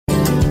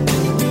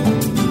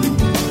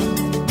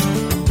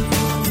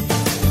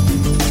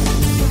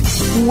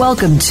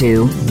Welcome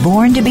to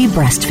Born to be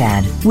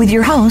Breastfed with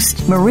your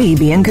host, Marie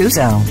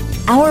Biancuso.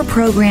 Our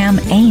program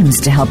aims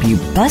to help you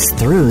bust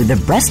through the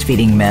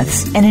breastfeeding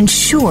myths and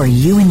ensure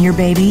you and your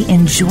baby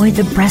enjoy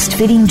the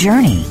breastfeeding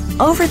journey.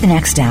 Over the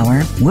next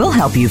hour, we'll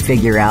help you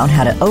figure out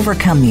how to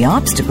overcome the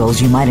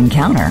obstacles you might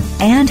encounter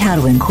and how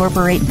to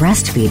incorporate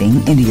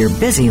breastfeeding into your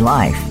busy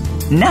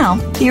life. Now,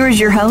 here is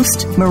your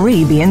host,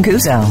 Marie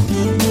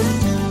Biancuso.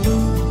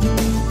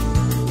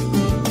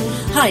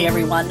 Hi,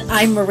 everyone.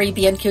 I'm Marie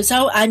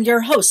Biancuso. I'm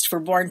your host for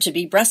Born to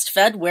be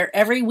Breastfed, where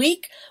every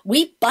week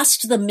we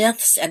bust the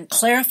myths and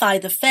clarify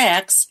the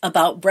facts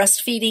about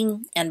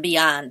breastfeeding and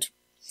beyond.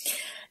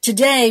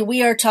 Today,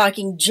 we are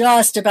talking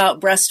just about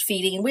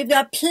breastfeeding, and we've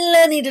got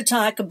plenty to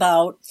talk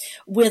about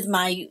with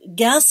my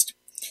guest,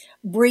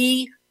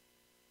 Bree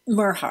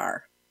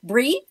Merhar.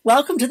 Bree,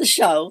 welcome to the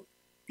show.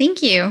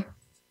 Thank you.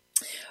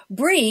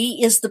 Bree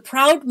is the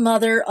proud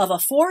mother of a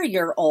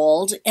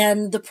 4-year-old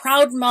and the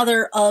proud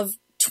mother of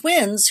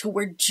twins who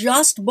were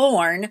just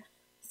born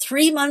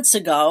 3 months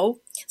ago.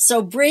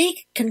 So,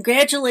 Bree,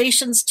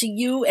 congratulations to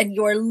you and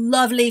your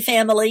lovely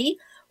family.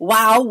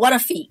 Wow, what a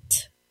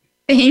feat.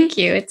 Thank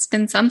you. It's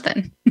been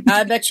something.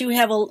 I bet you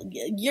have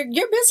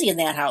you're busy in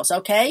that house,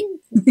 okay?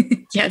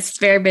 Yes,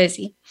 very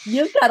busy.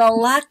 You've got a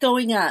lot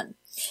going on.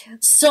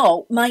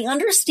 So, my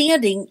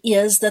understanding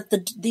is that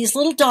these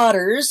little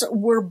daughters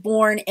were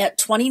born at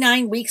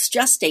 29 weeks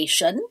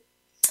gestation.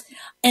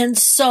 And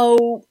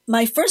so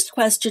my first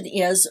question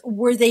is,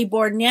 were they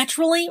born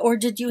naturally or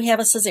did you have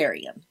a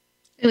cesarean?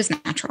 It was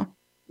natural.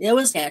 It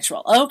was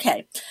natural.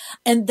 Okay.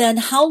 And then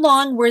how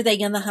long were they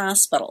in the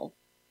hospital?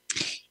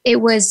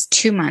 It was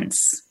 2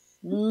 months.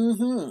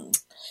 Mm-hmm.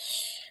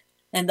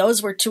 And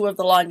those were 2 of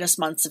the longest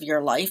months of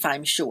your life,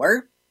 I'm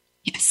sure.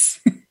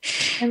 Yes.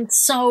 And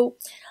so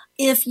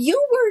if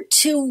you were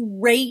to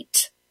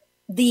rate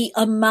the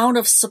amount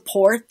of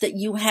support that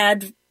you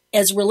had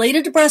as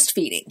related to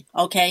breastfeeding,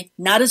 okay,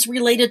 not as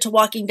related to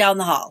walking down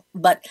the hall,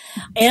 but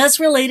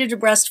as related to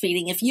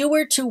breastfeeding, if you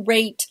were to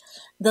rate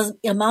the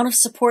amount of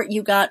support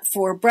you got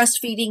for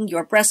breastfeeding,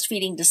 your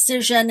breastfeeding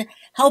decision,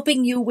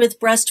 helping you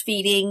with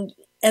breastfeeding,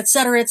 et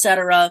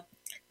cetera,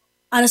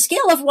 on a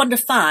scale of 1 to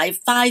 5,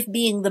 5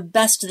 being the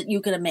best that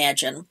you could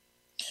imagine,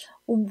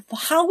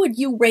 how would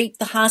you rate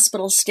the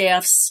hospital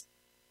staff's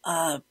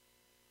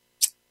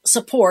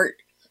support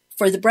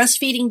for the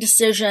breastfeeding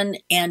decision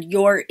and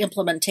your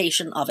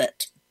implementation of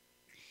it?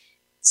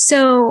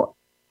 So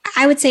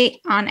I would say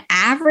on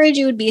average,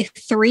 it would be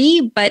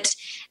 3, but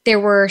there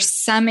were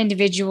some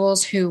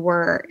individuals who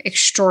were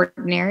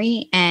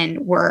extraordinary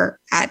and were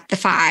at the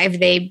 5.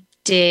 They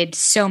did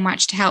so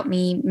much to help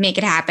me make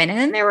it happen. And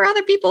then there were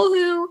other people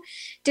who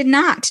did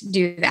not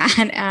do that.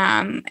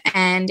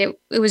 And it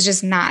was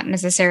just not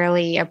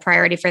necessarily a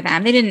priority for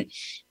them. They didn't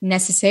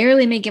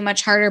necessarily make it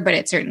much harder, but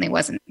it certainly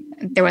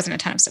there wasn't a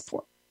ton of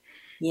support.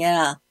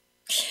 Yeah.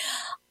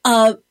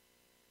 I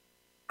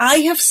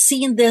have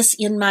seen this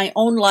in my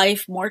own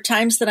life more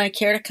times than I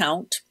care to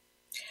count.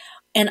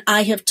 And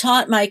I have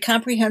taught my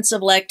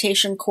comprehensive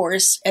lactation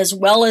course as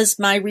well as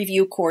my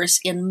review course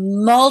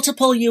in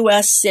multiple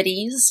U.S.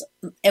 cities.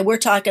 And we're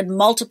talking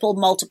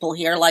multiple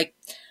here, like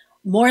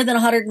more than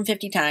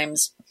 150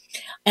 times.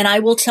 And I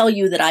will tell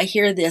you that I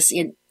hear this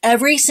in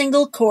every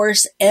single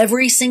course,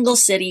 every single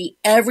city,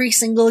 every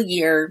single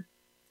year.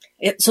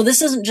 So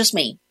this isn't just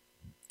me.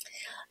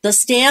 The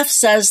staff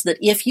says that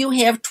if you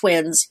have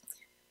twins,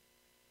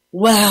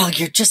 well,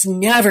 you're just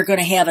never going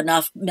to have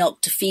enough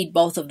milk to feed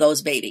both of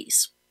those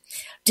babies.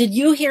 Did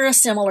you hear a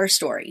similar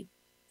story?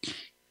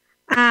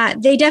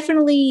 They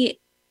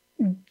definitely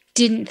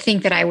didn't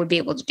think that I would be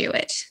able to do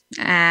it.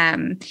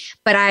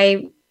 But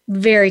I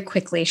very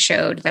quickly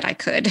showed that I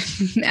could.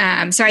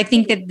 So I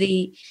think that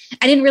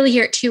I didn't really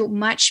hear it too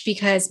much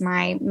because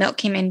my milk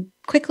came in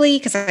quickly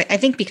because I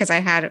think because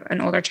I had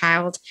an older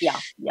child. Yeah.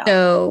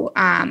 So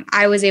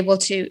I was able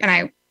to, and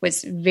I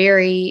was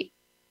very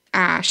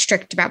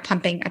strict about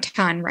pumping a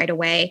ton right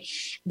away,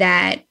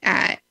 that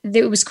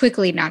it was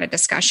quickly not a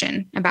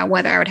discussion about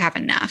whether I would have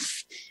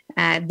enough.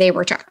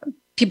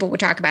 People would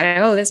talk about it.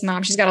 Oh, this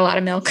mom, she's got a lot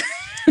of milk.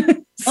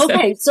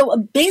 Okay, so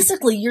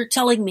basically you're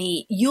telling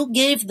me you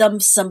gave them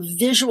some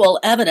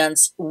visual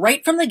evidence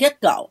right from the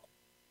get-go.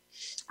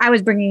 I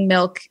was bringing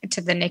milk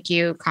to the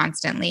NICU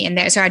constantly,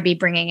 and so I'd be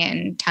bringing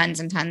in tons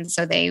and tons,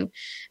 so they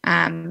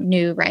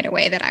knew right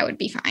away that I would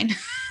be fine.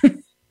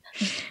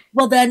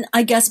 Well, then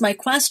I guess my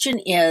question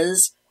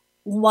is,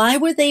 why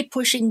were they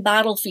pushing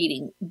bottle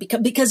feeding?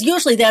 Because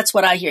usually that's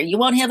what I hear. You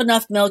won't have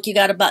enough milk. You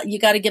got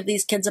to give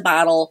these kids a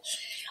bottle.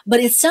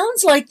 But it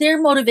sounds like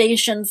their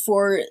motivation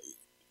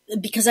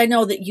because I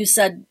know that you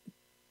said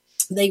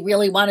they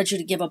really wanted you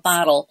to give a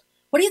bottle.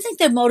 What do you think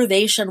their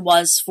motivation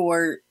was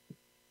for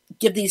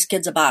give these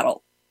kids a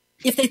bottle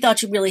if they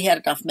thought you really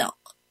had enough milk?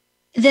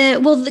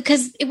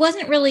 Because it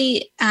wasn't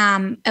really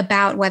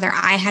about whether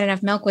I had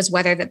enough milk, was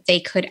whether that they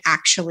could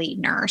actually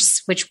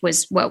nurse, which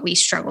was what we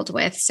struggled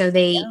with. So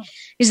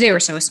because they were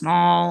so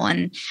small,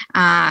 and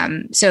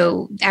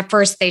so at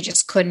first they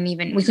just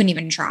we couldn't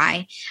even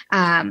try.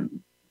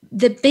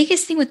 the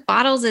biggest thing with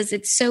bottles is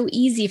it's so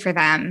easy for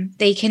them.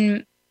 They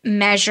can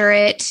measure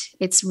it.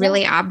 It's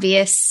really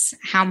obvious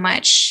how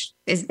much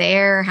is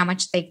there, how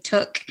much they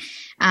took.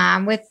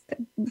 With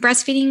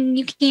breastfeeding,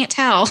 you can't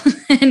tell.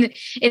 And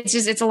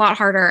it's a lot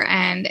harder.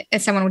 And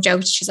as someone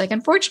joked, she's like,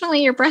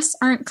 unfortunately, your breasts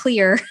aren't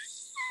clear.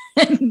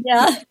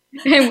 Yeah.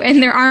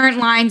 And there aren't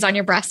lines on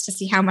your breast to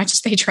see how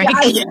much they drank.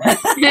 Yeah.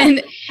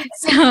 And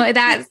so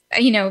that's,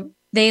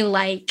 they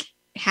like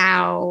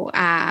how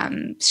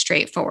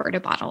straightforward a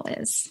bottle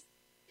is.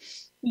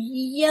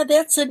 Yeah,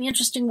 that's an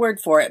interesting word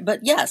for it.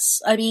 But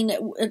yes, I mean,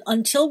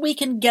 until we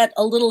can get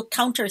a little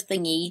counter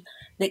thingy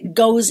that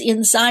goes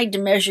inside to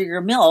measure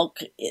your milk,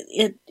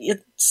 it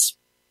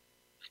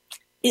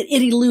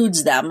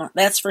eludes them.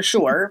 That's for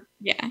sure.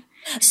 Yeah.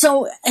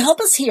 So help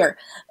us here.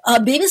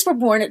 Babies were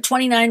born at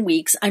 29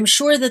 weeks. I'm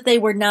sure that they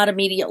were not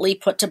immediately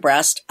put to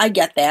breast. I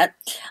get that.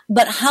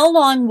 But how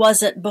long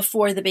was it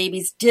before the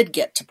babies did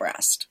get to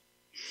breast?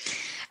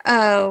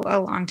 Oh, a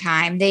long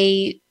time.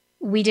 We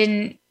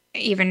didn't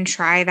even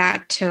try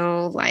that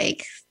till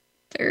like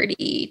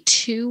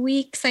 32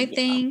 weeks, I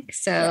think.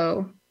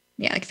 So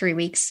like 3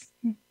 weeks.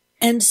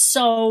 And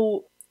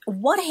so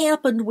what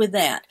happened with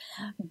that?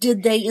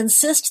 Did they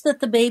insist that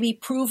the baby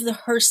prove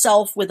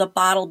herself with a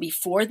bottle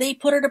before they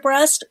put her to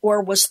breast,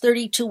 or was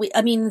 32 weeks?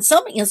 I mean, in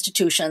some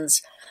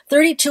institutions,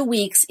 32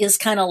 weeks is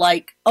kind of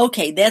like,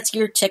 okay, that's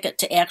your ticket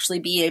to actually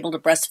be able to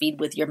breastfeed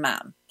with your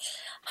mom.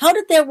 How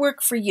did that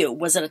work for you?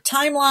 Was it a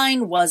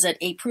timeline? Was it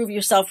a prove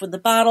yourself with the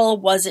bottle?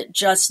 Was it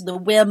just the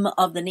whim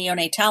of the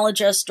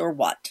neonatologist, or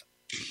what?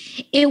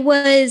 It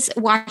was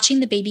watching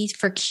the babies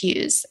for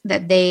cues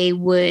that they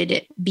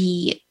would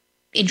be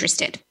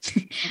interested.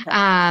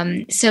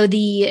 Okay. So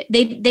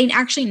they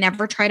actually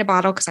never tried a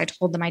bottle because I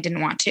told them I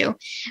didn't want to.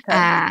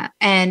 Okay.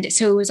 And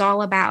so it was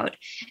all about,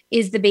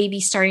 is the baby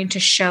starting to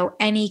show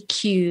any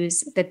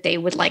cues that they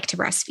would like to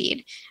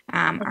breastfeed?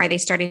 Are they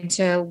starting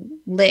to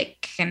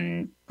lick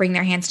and bring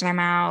their hands to their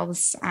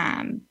mouths? So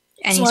I'm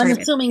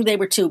assuming they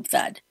were tube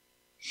fed.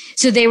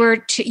 So they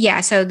were,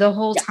 so the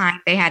whole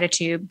time they had a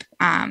tube,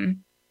 and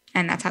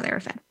that's how they were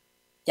fed.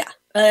 Yeah.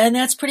 And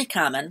that's pretty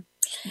common.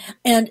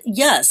 And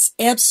yes,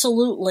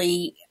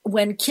 absolutely.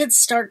 When kids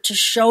start to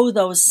show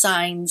those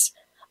signs,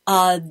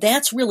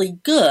 that's really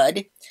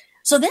good.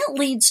 So that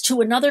leads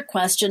to another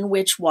question,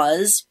 which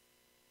was,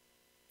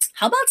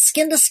 how about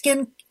skin to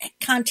skin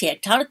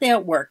contact? How did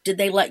that work? Did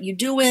they let you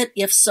do it?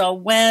 If so,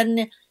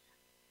 when?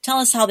 Tell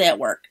us how that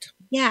worked.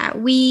 Yeah,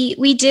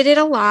 we did it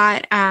a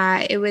lot.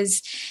 It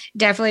was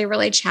definitely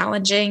really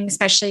challenging,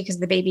 especially because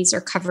the babies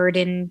are covered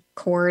in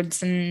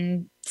cords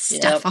and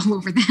stuff all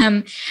over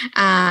them.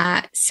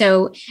 And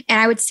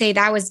I would say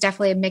that was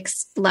definitely a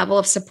mixed level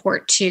of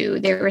support too.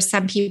 There were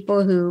some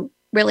people who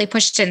really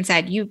pushed it and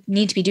said, you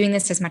need to be doing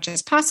this as much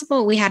as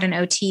possible. We had an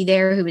OT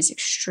there who was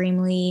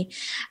extremely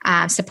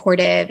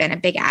supportive and a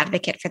big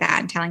advocate for that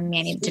and telling me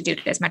I needed to do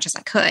it as much as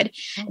I could.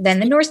 Then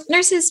the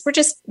nurses were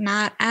just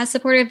not as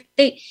supportive.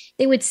 They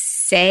would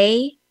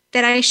say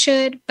that I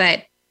should,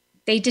 but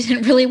they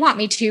didn't really want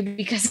me to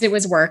because it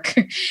was work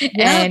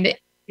and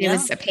it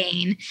was a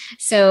pain.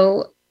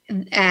 So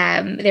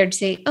they'd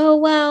say, oh,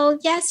 well,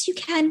 yes, you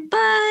can,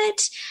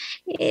 but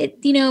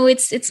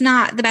it's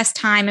not the best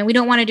time and we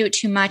don't want to do it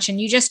too much.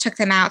 And you just took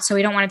them out, so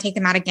we don't want to take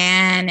them out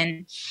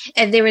again.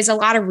 And there was a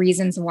lot of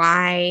reasons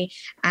why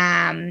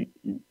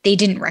they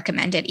didn't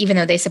recommend it, even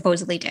though they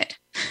supposedly did.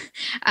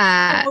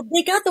 Well,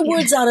 they got the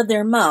words out of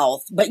their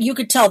mouth, but you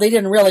could tell they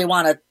didn't really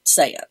want to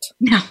say it.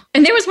 No.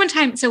 And there was one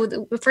time, so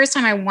the first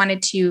time I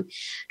wanted to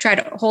try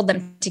to hold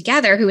them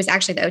together, who was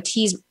actually the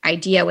OT's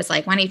idea, was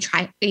like, why don't you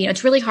try,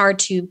 it's really hard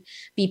to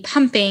be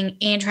pumping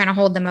and trying to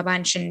hold them a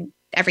bunch and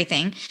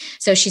everything.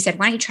 So she said,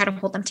 why don't you try to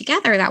hold them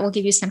together? That will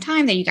give you some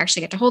time that you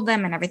actually get to hold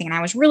them and everything. And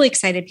I was really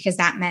excited because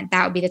that meant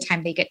that would be the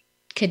time they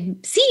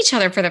could see each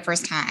other for the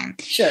first time.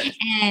 Sure.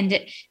 And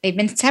they've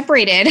been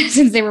separated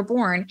since they were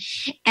born.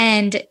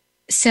 And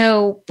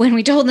so when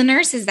we told the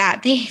nurses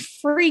that, they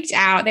freaked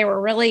out. They were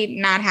really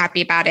not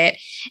happy about it.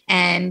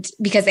 And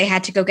because they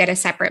had to go get a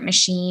separate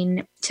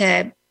machine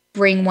to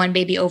bring one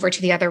baby over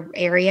to the other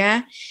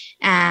area,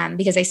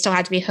 because they still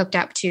had to be hooked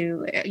up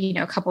to,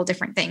 a couple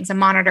different things, a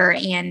monitor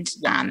and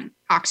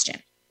oxygen.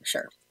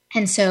 Sure.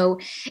 And so,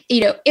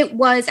 it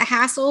was a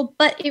hassle,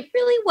 but it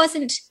really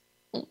wasn't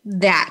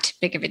that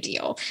big of a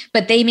deal,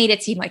 but they made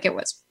it seem like it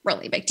was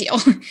really big deal.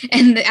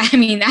 And I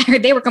mean, I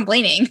heard they were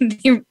complaining.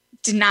 They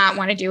did not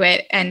want to do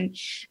it. And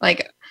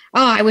like,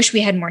 oh, I wish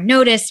we had more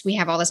notice. We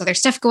have all this other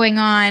stuff going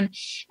on.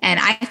 And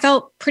I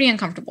felt pretty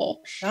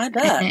uncomfortable. I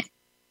bet.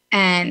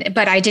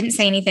 But I didn't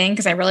say anything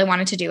because I really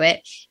wanted to do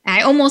it. And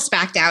I almost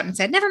backed out and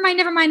said, never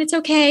mind, it's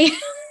okay.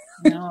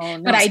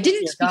 No, but I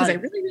didn't because I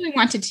really, really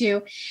wanted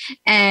to.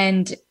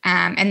 And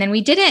then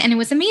we did it and it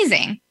was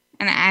amazing.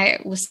 And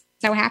I was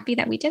so happy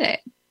that we did it.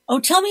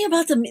 Oh, tell me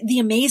about the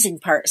amazing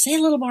part. Say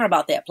a little more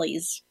about that,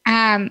 please.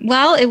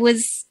 Well, it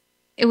was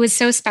it was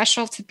so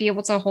special to be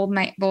able to hold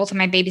both of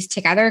my babies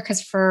together.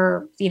 Cause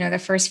for, the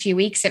first few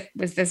weeks, it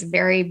was this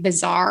very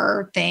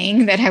bizarre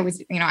thing that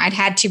I'd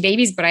had two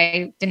babies, but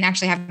I didn't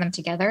actually have them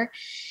together.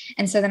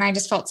 And so then I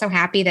just felt so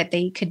happy that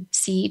they could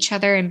see each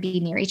other and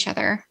be near each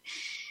other.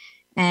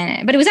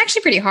 But it was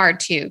actually pretty hard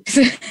too, because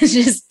it was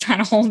just trying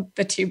to hold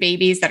the two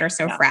babies that are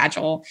so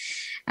fragile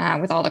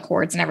with all the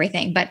cords and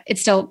everything. But it's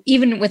still,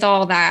 even with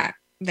all that,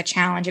 the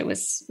challenge, it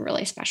was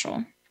really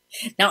special.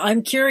 Now,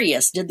 I'm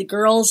curious, did the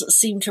girls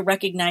seem to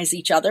recognize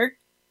each other?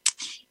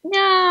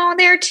 No,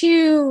 they're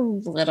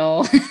too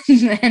little.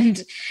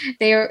 And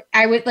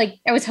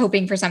I was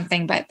hoping for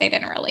something, but they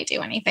didn't really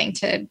do anything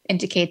to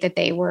indicate that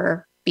they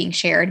were being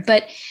shared.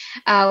 But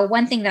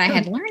one thing that I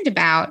had learned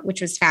about,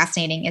 which was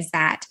fascinating, is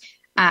that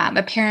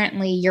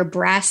apparently your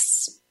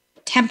breast's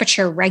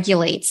temperature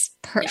regulates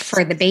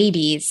for the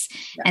babies.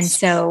 Yes. And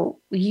so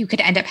you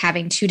could end up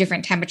having two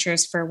different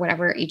temperatures for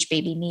whatever each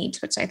baby needs,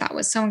 which I thought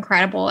was so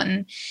incredible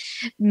and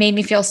made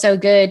me feel so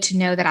good to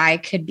know that I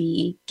could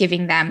be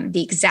giving them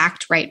the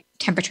exact right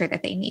temperature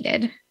that they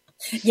needed.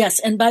 Yes.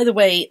 And by the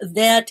way,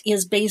 that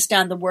is based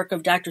on the work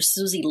of Dr.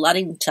 Susie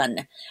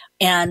Ludington.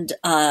 And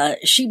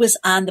she was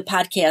on the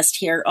podcast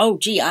here, I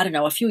don't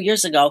know, a few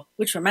years ago,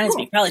 which reminds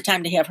me, probably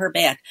time to have her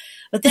back.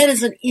 But that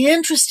is an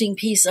interesting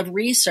piece of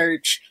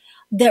research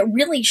that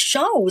really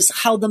shows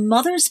how the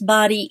mother's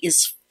body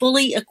is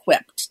fully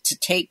equipped to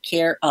take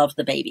care of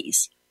the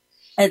babies.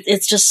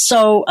 It's just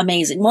so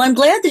amazing. Well, I'm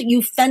glad that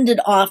you fended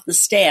off the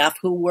staff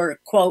who were,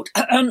 quote,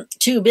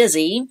 too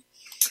busy.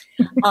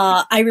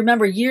 I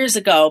remember years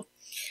ago,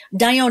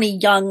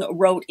 Dione Young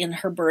wrote in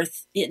her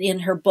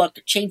book,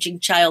 Changing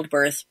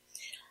Childbirth,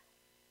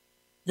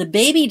 "The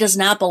baby does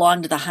not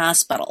belong to the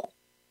hospital."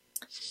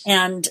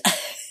 And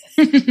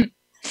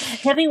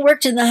having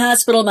worked in the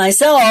hospital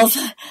myself,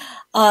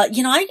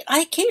 I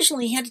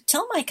occasionally had to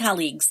tell my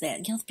colleagues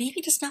that, the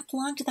baby does not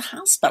belong to the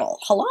hospital.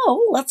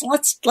 Hello,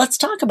 let's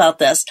talk about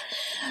this.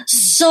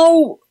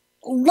 So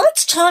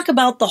let's talk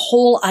about the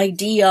whole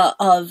idea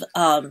of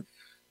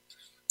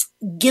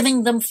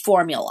giving them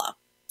formula.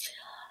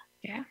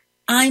 Yeah.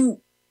 I'm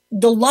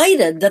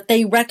delighted that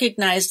they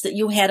recognized that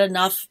you had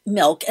enough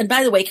milk. And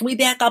by the way, can we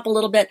back up a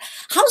little bit?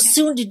 How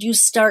soon did you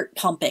start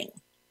pumping?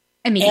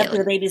 Immediately. After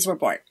the babies were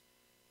born?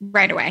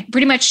 Right away.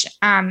 Pretty much.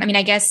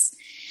 I guess,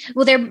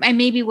 I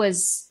maybe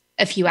was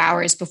a few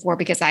hours before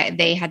because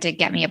they had to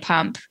get me a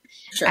pump.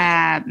 Sure.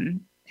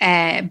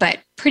 But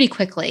pretty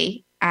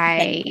quickly,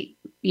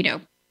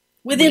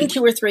 within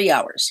 2 or 3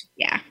 hours.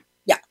 Yeah.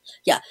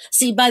 Yeah.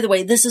 See, by the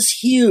way, this is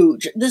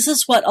huge. This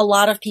is what a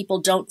lot of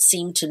people don't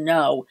seem to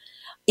know,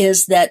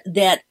 is that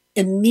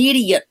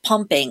immediate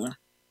pumping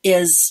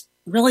is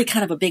really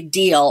kind of a big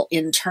deal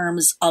in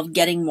terms of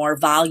getting more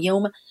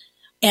volume.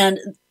 And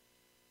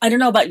I don't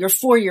know about your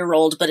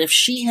 4-year-old, but if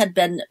she had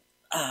been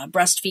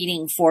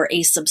breastfeeding for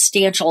a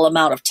substantial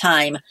amount of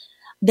time,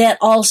 that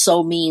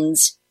also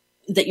means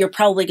that you're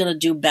probably going to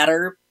do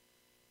better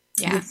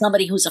with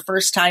somebody who's a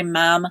first-time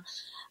mom.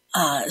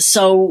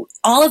 So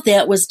all of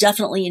that was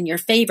definitely in your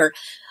favor.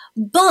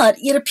 But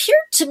it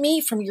appeared to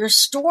me from your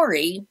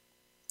story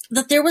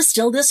that there was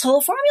still this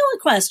whole formula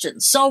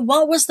question. So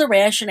what was the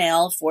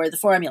rationale for the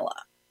formula?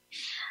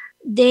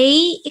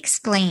 They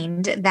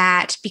explained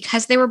that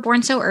because they were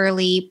born so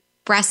early,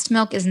 breast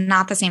milk is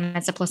not the same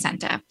as a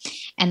placenta,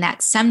 and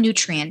that some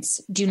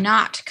nutrients do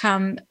not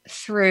come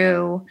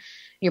through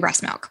your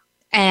breast milk.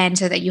 And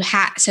so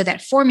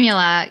that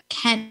formula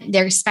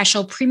there's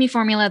special preemie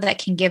formula that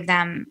can give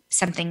them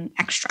something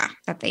extra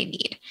that they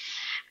need.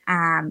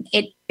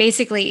 It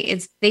basically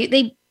is,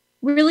 they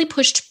really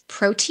pushed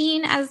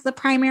protein as the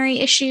primary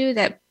issue.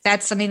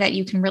 That's something that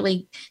you can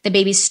the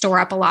babies store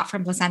up a lot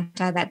from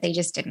placenta that they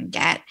just didn't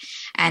get.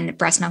 And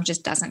breast milk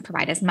just doesn't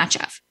provide as much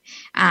of.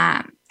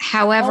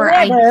 However,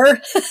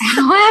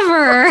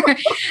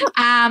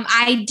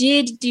 I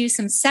did do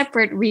some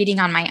separate reading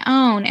on my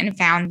own and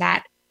found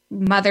that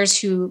mothers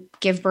who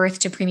give birth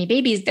to preemie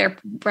babies, their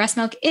breast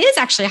milk is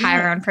actually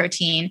higher on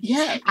protein.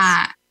 Yes.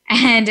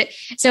 And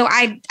so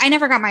I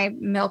never got my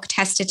milk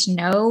tested to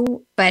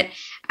know, but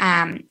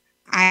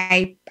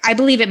I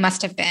believe it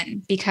must have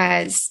been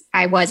because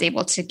I was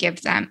able to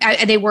give them,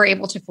 they were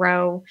able to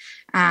grow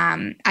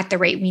at the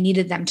rate we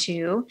needed them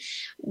to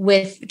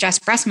with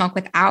just breast milk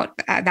without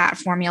that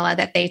formula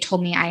that they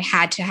told me I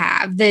had to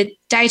have. The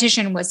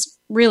dietitian was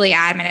really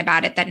adamant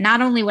about it, that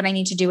not only would I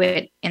need to do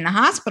it in the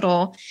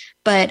hospital,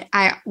 but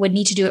I would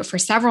need to do it for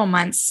several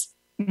months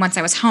once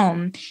I was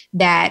home,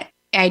 that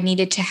I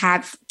needed to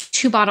have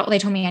 2 bottles. They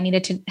told me I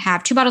needed to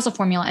have 2 bottles of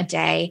formula a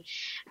day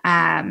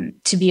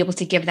to be able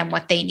to give them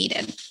what they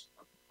needed.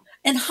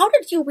 And how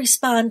did you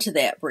respond to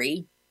that,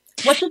 Bree?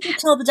 What did you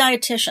tell the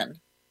dietitian?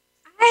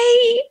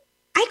 I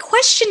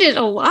questioned it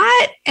a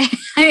lot.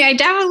 I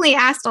definitely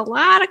asked a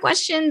lot of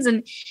questions,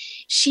 and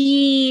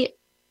she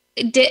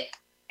did,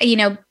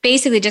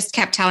 basically just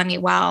kept telling me,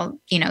 well,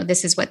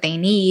 this is what they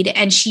need.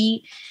 And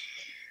she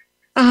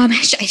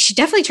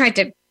definitely tried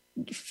to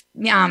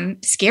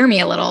scare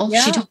me a little.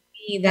 Yeah. She told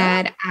me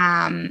that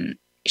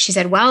she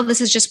said, well,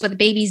 this is just what the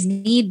babies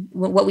need.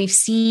 What we've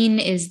seen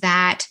is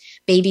that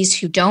babies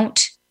who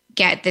don't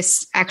get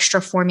this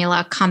extra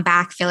formula come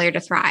back failure to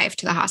thrive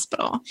to the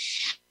hospital.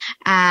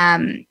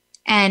 And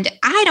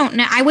I don't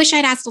know. I wish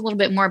I'd asked a little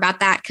bit more about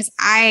that because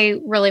I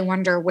really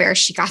wonder where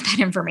she got that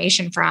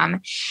information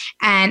from.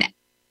 And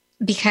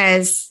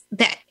because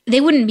that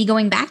they wouldn't be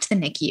going back to the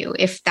NICU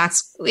if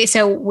that's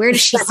so. Where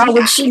does she? How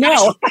would she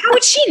know? How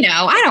would she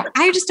know?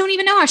 I just don't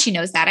even know how she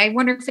knows that. I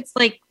wonder if it's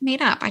like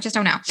made up. I just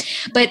don't know.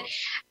 But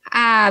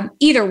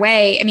either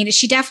way, I mean,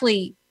 she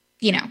definitely,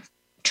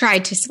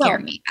 tried to scare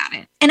me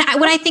about it. And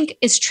what I think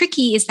is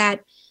tricky is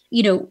that,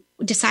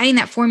 deciding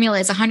that formula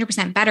is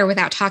 100% better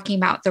without talking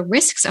about the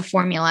risks of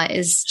formula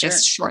is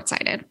just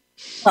short-sighted.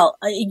 Well,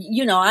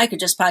 I could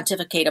just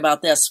pontificate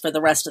about this for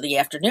the rest of the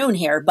afternoon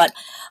here, but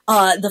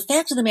the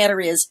fact of the matter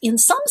is, in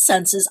some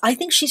senses, I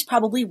think she's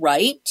probably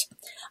right.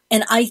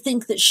 And I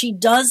think that she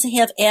does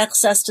have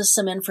access to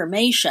some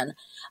information,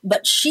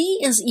 but she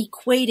is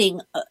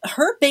equating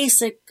her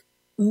basic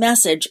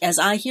message, as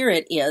I hear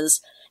it,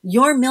 is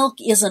your milk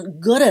isn't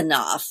good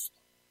enough,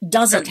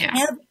 doesn't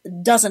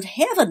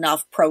have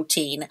enough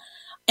protein.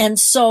 And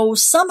so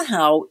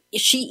somehow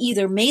she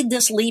either made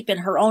this leap in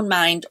her own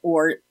mind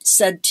or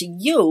said to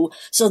you,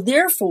 so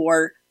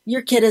therefore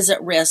your kid is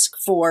at risk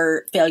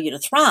for failure to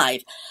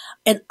thrive.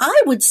 And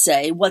I would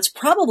say what's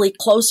probably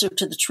closer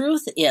to the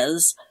truth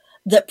is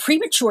that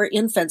premature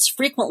infants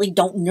frequently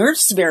don't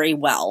nurse very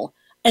well.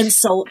 And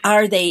so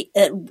are they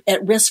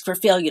at risk for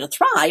failure to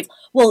thrive?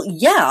 Well,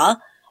 yeah,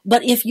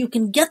 but if you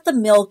can get the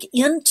milk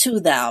into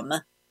them,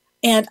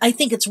 and I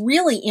think it's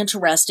really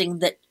interesting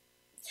that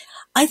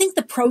I think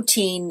the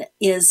protein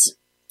is,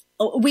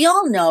 we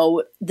all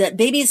know that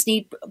babies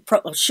need,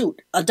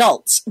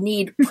 adults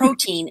need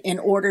protein in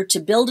order to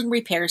build and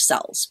repair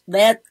cells.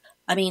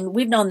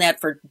 We've known that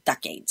for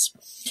decades.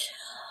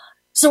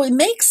 So it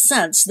makes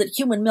sense that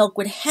human milk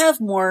would have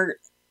more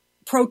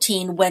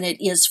protein when it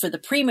is for the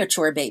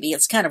premature baby.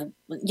 It's kind of,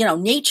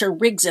 nature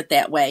rigs it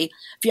that way.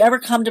 If you ever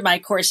come to my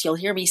course, you'll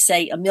hear me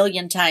say a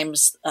million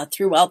times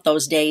throughout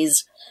those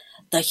days,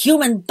 the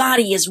human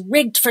body is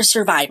rigged for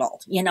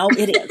survival.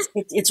 It is.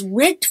 It's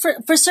rigged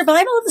for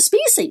survival of the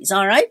species,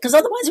 all right? Because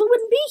otherwise we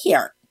wouldn't be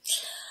here.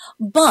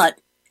 But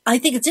I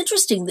think it's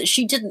interesting that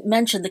she didn't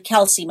mention the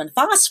calcium and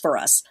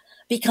phosphorus,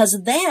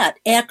 because that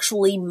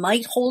actually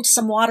might hold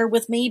some water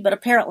with me, but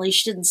apparently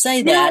she didn't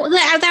say that. No,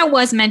 that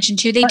was mentioned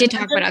too. They did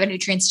talk about other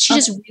nutrients. She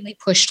just really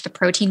pushed the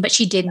protein, but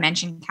she did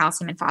mention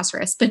calcium and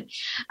phosphorus. But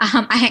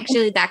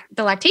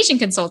the lactation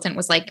consultant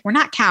was like, we're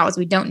not cows.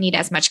 We don't need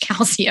as much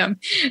calcium.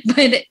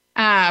 But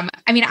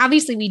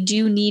obviously we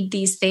do need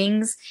these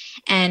things,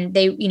 and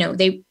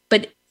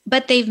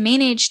but they've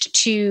managed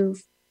to,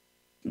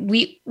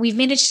 we've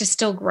managed to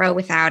still grow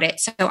without it.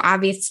 So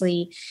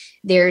obviously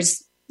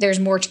there's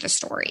more to the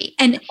story.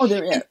 And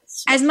there is.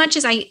 As much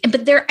as I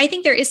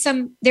think there is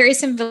some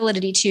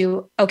validity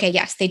to, okay,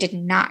 yes, they did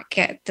not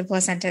get the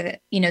placenta,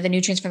 the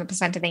nutrients from the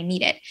placenta they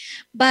needed,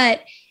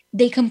 but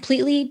they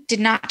completely did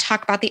not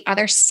talk about the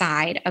other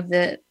side of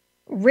the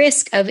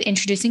risk of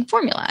introducing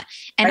formula.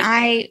 And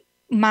right.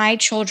 My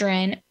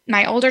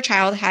older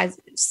child has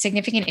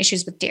significant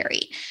issues with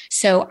dairy.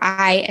 So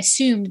I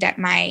assumed that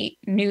my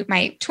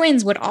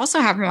twins would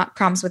also have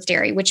problems with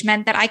dairy, which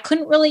meant that I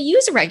couldn't really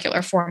use a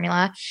regular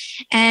formula.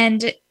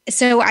 And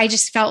so I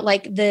just felt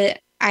like the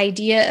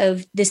idea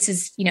of this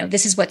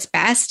is what's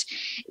best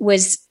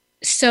was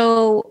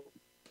so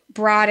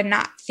broad and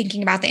not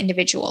thinking about the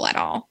individual at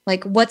all.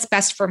 Like, what's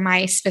best for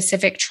my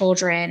specific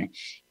children?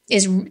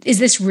 Is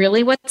this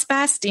really what's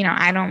best?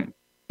 I don't,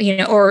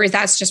 or is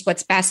that just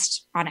what's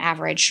best on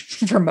average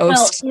for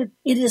most? Well,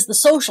 it is the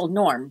social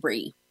norm,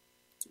 Bree.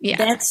 Yeah.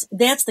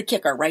 That's the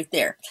kicker right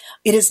there.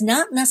 It is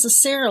not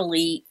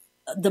necessarily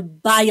the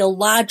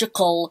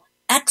biological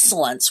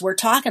excellence we're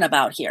talking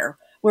about here.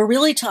 We're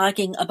really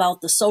talking about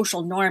the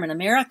social norm in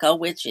America,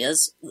 which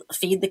is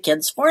feed the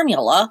kids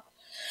formula.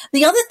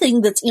 The other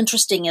thing that's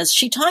interesting is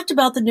she talked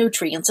about the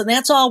nutrients, and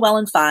that's all well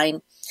and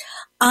fine.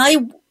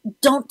 I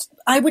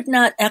would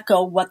not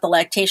echo what the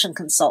lactation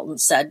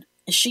consultant said.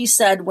 She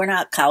said, we're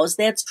not cows.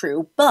 That's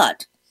true.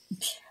 But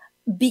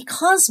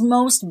because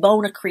most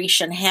bone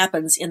accretion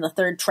happens in the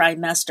third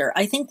trimester,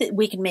 I think that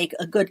we can make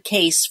a good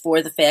case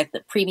for the fact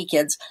that preemie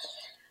kids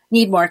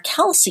need more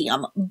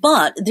calcium.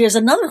 But there's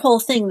another whole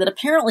thing that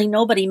apparently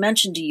nobody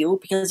mentioned to you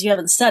because you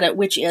haven't said it,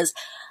 which is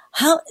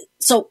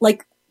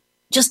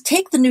just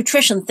take the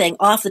nutrition thing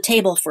off the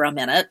table for a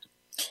minute.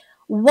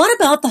 What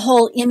about the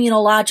whole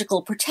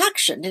immunological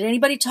protection? Did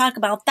anybody talk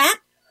about that?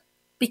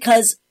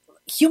 Because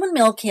human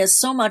milk has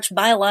so much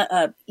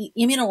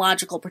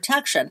immunological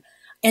protection.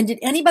 And did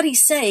anybody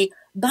say,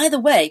 by the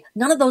way,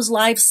 none of those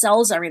live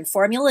cells are in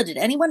formula? Did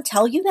anyone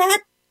tell you that?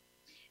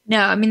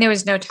 No, there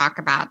was no talk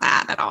about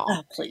that at all.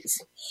 Oh, please.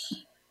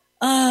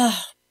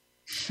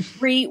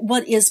 Bree,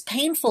 what is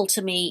painful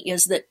to me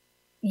is that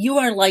you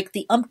are like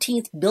the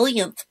umpteenth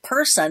billionth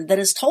person that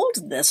has told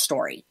this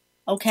story,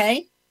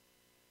 okay?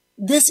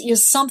 This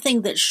is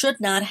something that should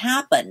not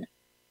happen.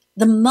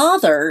 The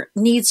mother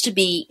needs to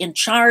be in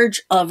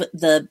charge of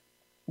the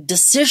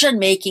decision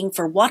making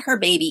for what her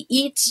baby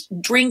eats,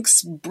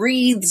 drinks,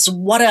 breathes,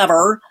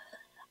 whatever.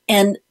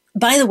 And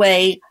by the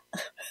way,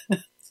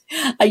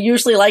 I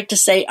usually like to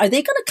say, are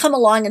they going to come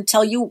along and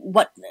tell you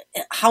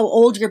how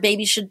old your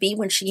baby should be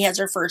when she has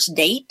her first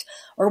date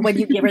or when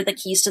you give her the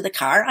keys to the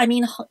car? I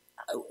mean,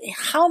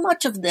 how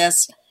much of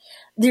this,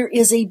 there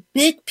is a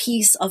big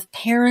piece of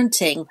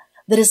parenting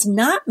that is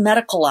not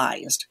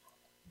medicalized.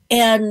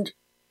 And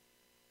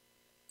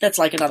that's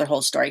like another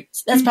whole story.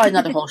 That's probably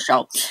another whole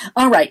show.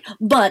 All right.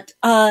 But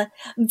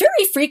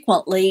very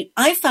frequently,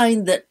 I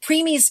find that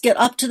preemies get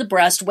up to the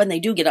breast when they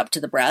do get up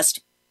to the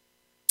breast.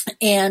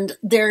 And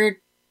there are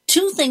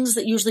two things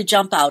that usually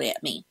jump out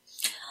at me.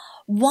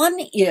 One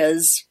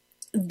is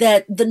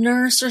that the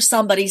nurse or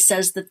somebody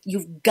says that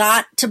you've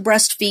got to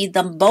breastfeed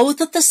them both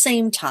at the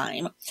same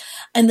time.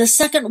 And the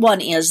second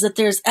one is that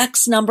there's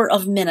X number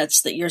of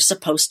minutes that you're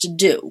supposed to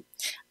do.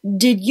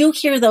 Did you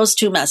hear those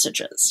two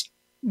messages?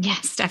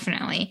 Yes,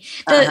 definitely.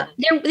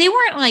 They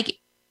weren't like,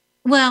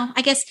 well,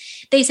 I guess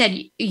they said,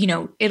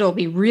 it'll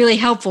be really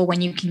helpful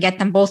when you can get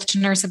them both to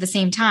nurse at the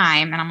same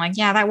time. And I'm like,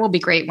 yeah, that will be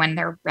great when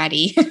they're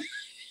ready,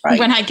 right.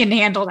 When I can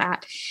handle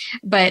that.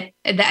 But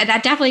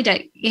that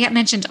definitely get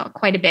mentioned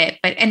quite a bit.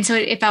 And so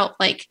it felt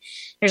like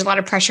there's a lot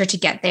of pressure to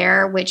get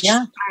there, which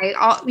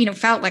I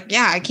felt like,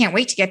 yeah, I can't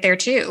wait to get there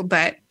too.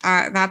 But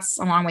that's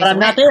a long way. But I'm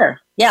not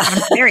there. Yeah. I'm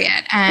not there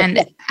yet.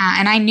 And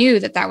I knew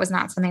that was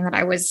not something that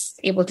I was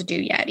able to do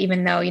yet,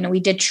 even though, we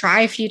did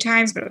try a few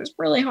times, but it was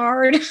really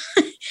hard.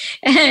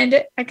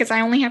 And because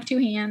I only have two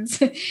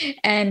hands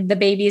and the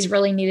babies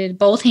really needed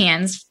both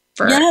hands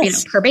for,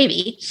 per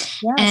baby.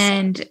 Yes.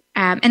 And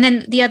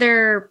then the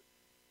other,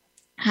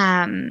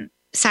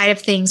 side of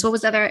things, what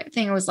was the other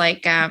thing? It was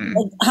like,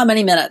 how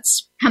many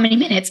minutes? How many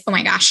minutes? Oh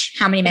my gosh.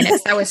 How many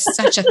minutes? That was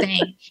such a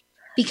thing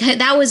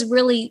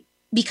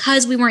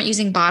because we weren't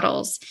using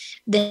bottles,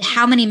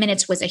 how many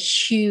minutes was a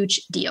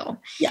huge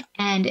deal. Yeah.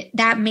 And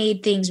that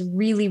made things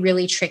really,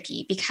 really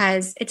tricky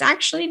because it's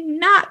actually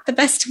not the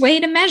best way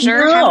to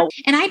measure. No.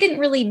 And I didn't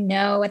really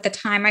know at the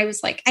time. I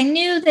was like, I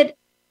knew that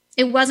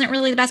it wasn't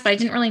really the best, but I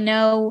didn't really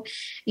know,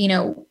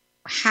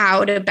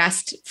 how to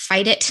best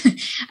fight it.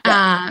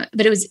 Yeah.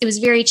 But it was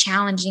very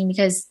challenging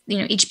because,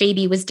 each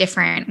baby was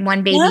different.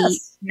 One baby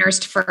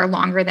nursed for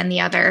longer than the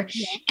other.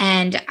 Yeah.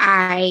 And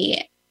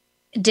I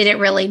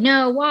didn't really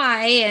know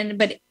why.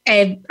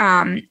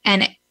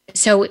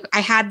 So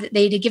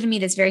they'd given me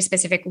this very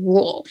specific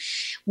rule.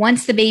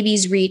 Once the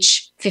babies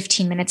reach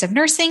 15 minutes of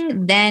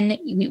nursing, then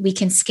we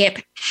can skip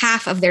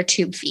half of their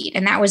tube feed.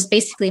 And that was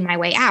basically my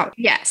way out.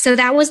 Yeah. So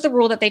that was the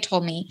rule that they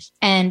told me.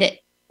 And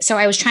so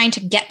I was trying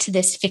to get to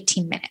this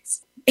 15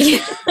 minutes,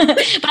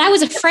 but I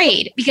was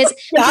afraid because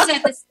at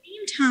the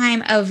same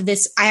time of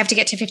this, I have to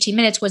get to 15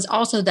 minutes was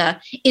also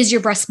is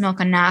your breast milk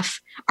enough?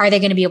 Are they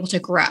going to be able to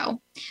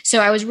grow? So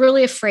I was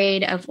really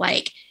afraid of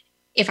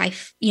if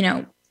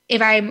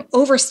I'm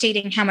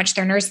overstating how much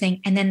they're nursing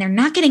and then they're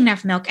not getting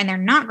enough milk and they're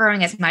not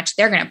growing as much,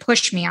 they're going to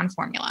push me on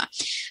formula.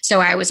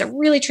 So I was a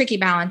really tricky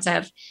balance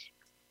of,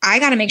 I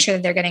got to make sure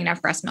that they're getting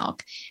enough breast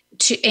milk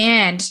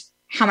and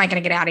how am I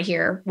going to get out of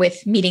here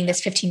with meeting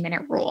this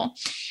 15-minute rule?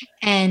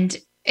 And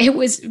it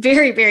was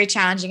very, very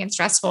challenging and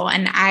stressful.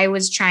 And I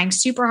was trying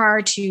super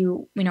hard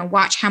to,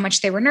 watch how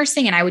much they were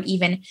nursing. And I would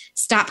even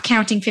stop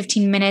counting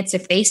 15 minutes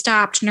if they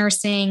stopped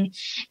nursing.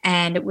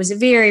 And it was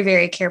very,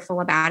 very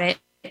careful about it.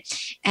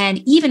 And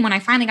even when I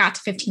finally got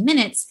to 15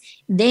 minutes,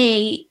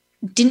 they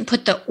didn't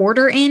put the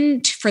order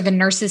in for the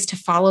nurses to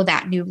follow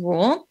that new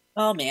rule.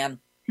 Oh, man.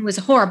 It was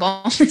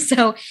horrible.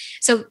 So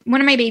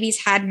one of my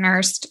babies had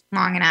nursed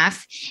long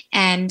enough.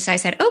 And so I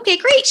said, okay,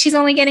 great. She's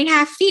only getting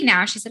half feed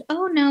now. She said,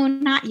 oh no,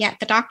 not yet.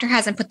 The doctor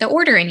hasn't put the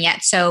order in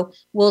yet. So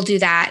we'll do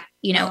that,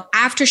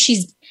 after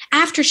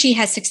she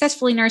has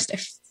successfully nursed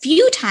a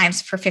few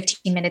times for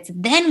 15 minutes,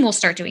 then we'll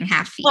start doing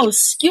half feed. Oh,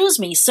 excuse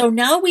me. So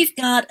now we've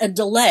got a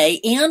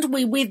delay and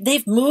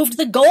they've moved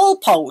the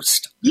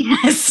goalpost.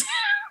 Yes.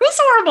 It was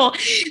horrible.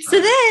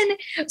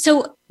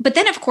 But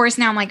then of course,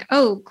 now I'm like,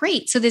 oh,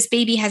 great. So this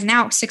baby has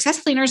now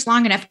successfully nursed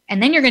long enough.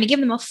 And then you're going to give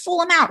them a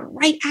full amount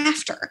right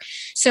after.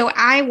 So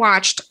I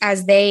watched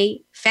as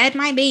they fed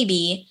my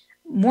baby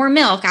more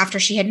milk after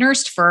she had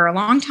nursed for a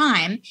long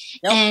time.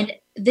 Yep. And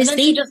then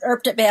baby just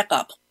erped it back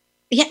up.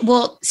 Yeah.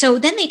 Well, so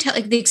then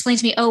they explain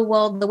to me, oh,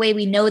 well, the way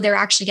we know they're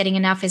actually getting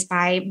enough is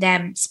by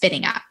them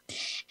spitting up.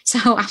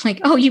 So I'm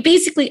like, oh, you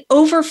basically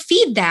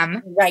overfeed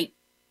them. Right.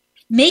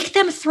 Make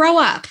them throw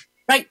up.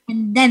 Right.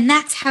 And then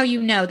that's how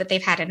you know that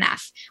they've had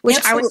enough, which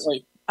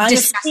Absolutely. I have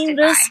seen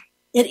this.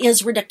 It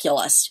is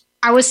ridiculous.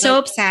 I was so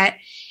upset.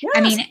 Yes.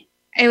 I mean,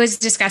 it was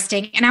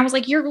disgusting. And I was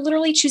like, you're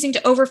literally choosing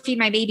to overfeed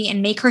my baby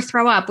and make her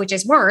throw up, which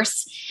is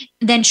worse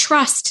than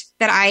trust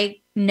that I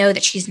know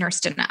that she's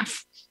nursed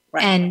enough.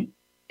 Right. And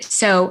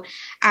so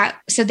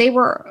they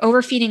were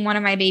overfeeding one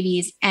of my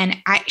babies and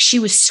she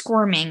was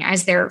squirming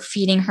as they're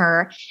feeding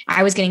her.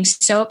 I was getting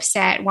so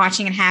upset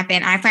watching it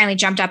happen. I finally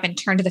jumped up and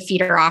turned the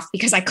feeder off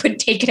because I couldn't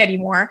take it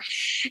anymore.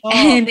 Oh.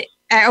 And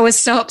I was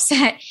so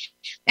upset.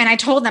 And I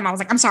told them, I was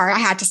like, I'm sorry, I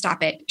had to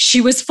stop it.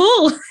 She was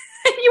full. You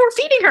were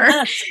feeding her.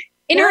 Yes.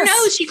 in her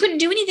nose. She couldn't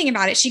do anything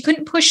about it. She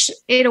couldn't push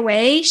it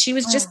away. She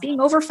was just being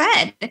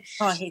overfed.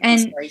 Oh, I hate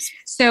those stories.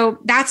 So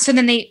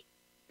then they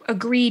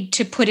agreed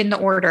to put in the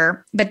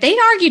order, but they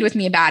argued with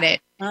me about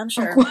it. I'm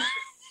sure.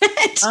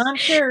 I'm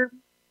sure.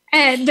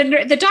 And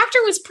the doctor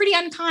was pretty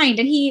unkind,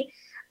 and he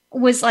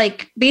was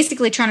like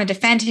basically trying to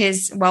defend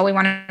his, well, we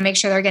want to make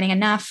sure they're getting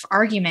enough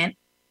argument.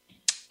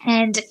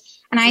 And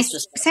I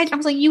said, I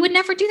was like, you would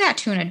never do that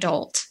to an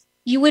adult.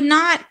 You would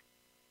not,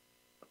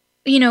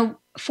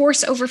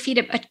 force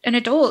overfeed an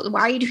adult.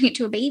 Why are you doing it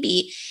to a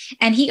baby?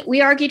 And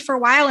we argued for a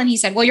while, and he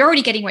said, well, you're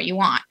already getting what you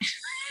want.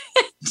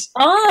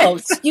 Oh,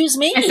 excuse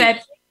me.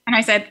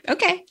 I said,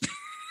 okay.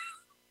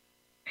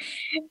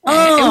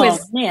 Oh, it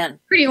was man,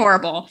 pretty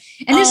horrible.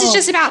 And this is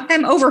just about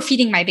them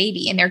overfeeding my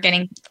baby, and they're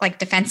getting like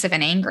defensive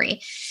and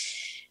angry.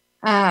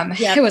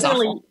 It was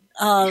awful.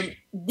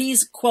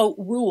 These quote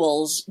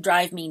rules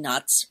drive me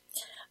nuts.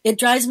 It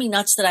drives me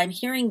nuts that I'm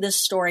hearing this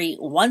story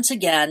once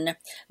again.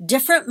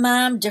 Different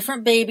mom,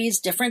 different babies,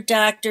 different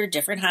doctor,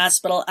 different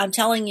hospital. I'm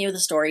telling you, the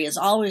story is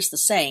always the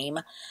same.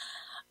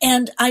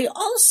 And I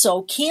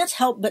also can't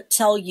help but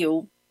tell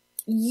you,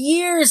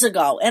 years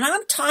ago, and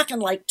I'm talking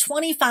like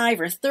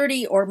 25 or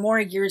 30 or more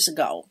years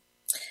ago,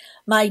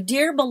 my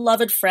dear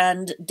beloved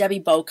friend,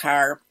 Debbie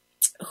Bokar,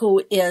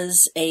 who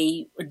is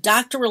a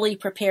doctorally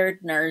prepared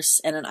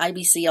nurse and an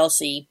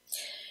IBCLC,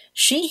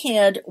 she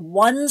had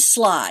one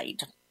slide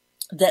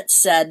that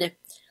said,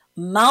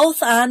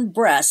 mouth on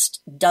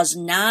breast does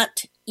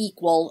not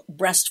equal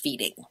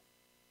breastfeeding.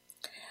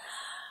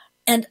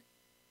 And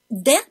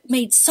that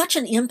made such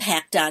an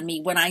impact on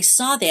me when I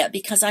saw that,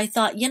 because I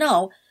thought,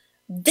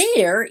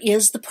 there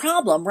is the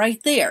problem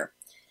right there.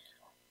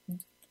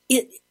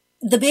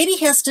 The baby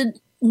has to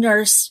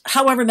nurse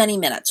however many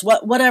minutes,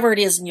 whatever it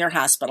is in your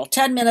hospital,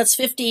 10 minutes,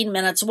 15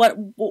 minutes,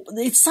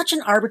 it's such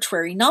an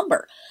arbitrary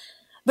number.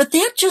 But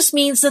that just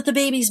means that the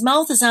baby's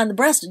mouth is on the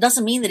breast. It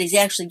doesn't mean that he's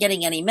actually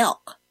getting any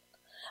milk.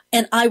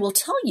 And I will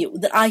tell you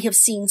that I have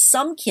seen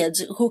some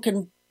kids who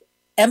can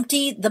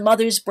empty the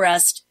mother's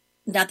breast,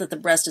 not that the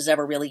breast is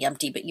ever really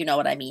empty, but you know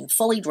what I mean,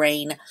 fully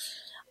drain,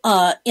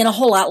 in a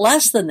whole lot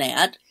less than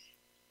that.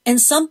 And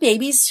some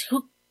babies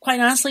who quite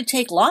honestly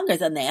take longer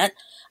than that.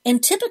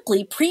 And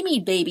typically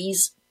preemie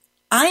babies,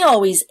 I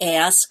always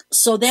ask,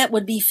 so that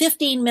would be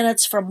 15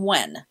 minutes from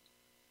when?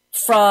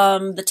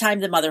 From the time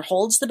the mother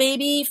holds the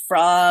baby,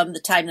 from the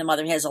time the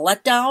mother has a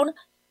letdown,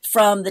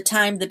 from the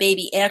time the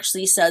baby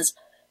actually says,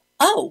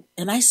 oh,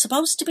 am I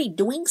supposed to be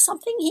doing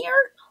something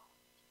here?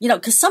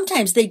 Because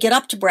sometimes they get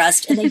up to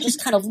breast and they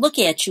just kind of look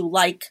at you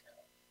like,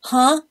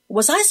 huh?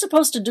 Was I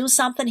supposed to do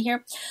something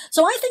here?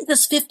 So I think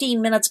this 15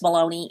 minutes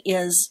baloney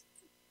is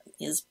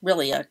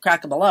really a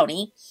crock of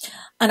baloney.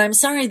 And I'm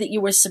sorry that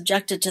you were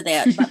subjected to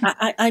that.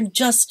 But I'm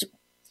just,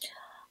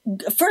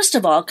 first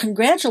of all,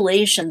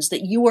 congratulations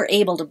that you were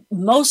able to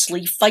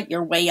mostly fight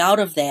your way out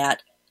of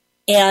that,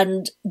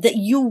 and that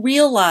you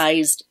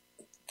realized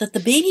that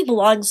the baby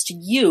belongs to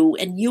you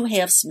and you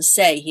have some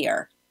say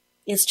here.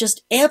 It's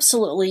just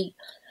absolutely...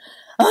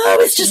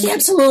 it's just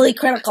absolutely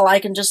critical. I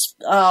can just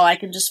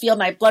feel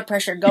my blood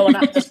pressure going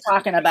up just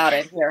talking about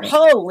it here.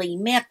 Holy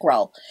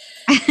mackerel.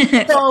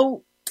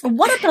 So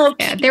what about...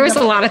 Yeah, there was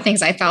a lot of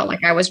things I felt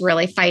like I was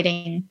really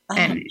fighting.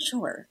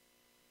 Sure.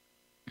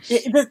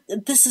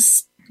 This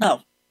is...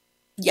 Oh,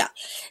 yeah.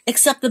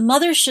 Except the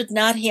mother should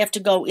not have to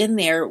go in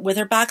there with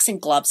her boxing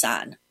gloves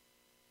on.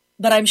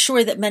 But I'm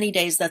sure that many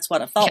days that's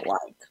what it felt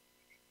like.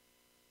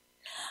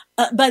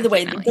 By the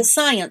way, the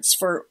science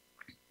for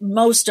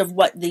most of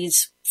what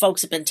these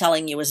folks have been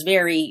telling you is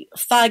very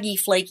foggy,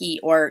 flaky,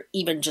 or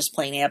even just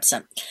plain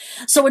absent.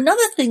 So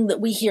another thing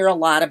that we hear a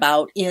lot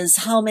about is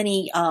how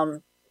many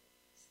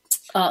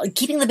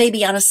keeping the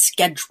baby on a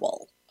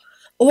schedule,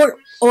 or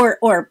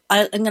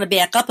I'm going to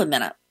back up a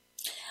minute.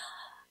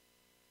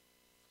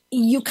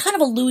 You kind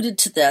of alluded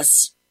to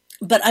this,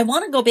 but I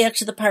want to go back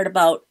to the part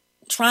about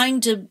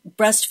trying to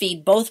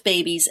breastfeed both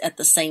babies at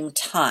the same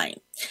time.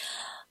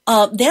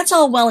 That's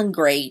all well and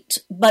great,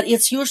 but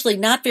it's usually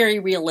not very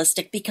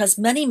realistic because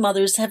many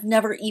mothers have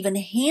never even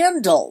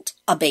handled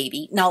a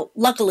baby. Now,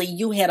 luckily,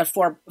 you had a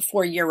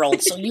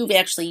four-year-old, so you've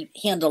actually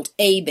handled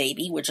a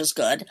baby, which is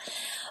good.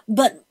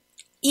 But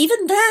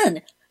even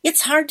then,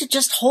 it's hard to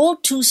just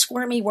hold two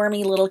squirmy,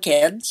 wormy little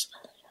kids,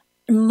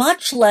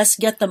 much less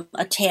get them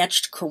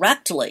attached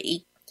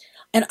correctly.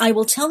 And I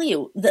will tell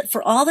you that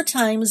for all the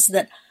times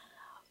that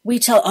we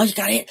tell, oh, you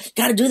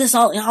gotta do this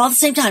all at the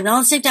same time,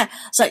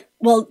 It's like,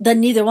 well, then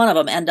neither one of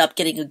them end up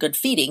getting a good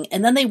feeding,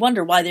 and then they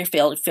wonder why they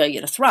failure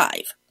to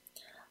thrive.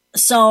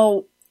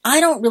 So I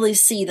don't really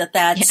see that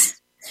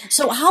that's... Yeah.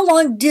 So how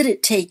long did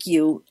it take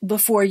you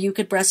before you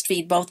could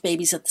breastfeed both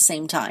babies at the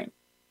same time?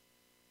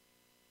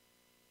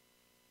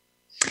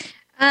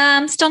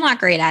 Still not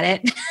great at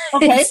it.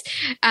 Okay.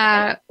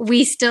 I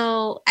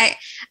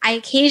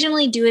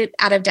occasionally do it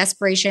out of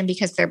desperation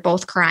because they're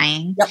both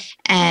crying. Yep.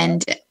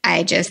 And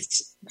I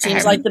just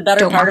seems like the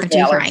better part of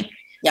valor.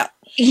 Yeah.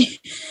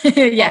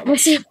 Yeah. Well,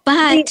 see,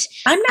 but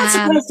I'm not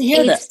surprised to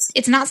hear this.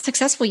 It's not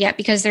successful yet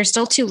because they're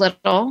still too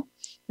little.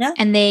 Yeah.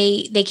 And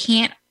they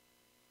can't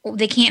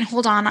they can't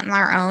hold on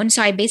their own.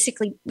 So I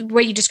basically,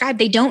 what you described,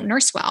 they don't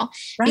nurse well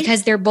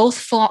because they're both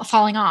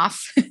falling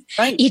off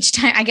each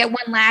time. I get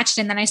one latched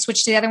and then I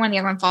switch to the other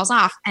one falls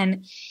off.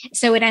 And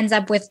so it ends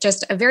up with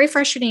just a very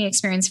frustrating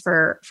experience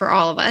for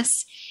all of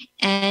us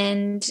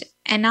and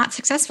not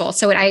successful.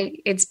 So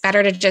it's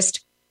better to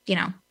just,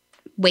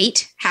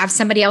 wait, have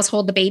somebody else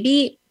hold the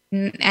baby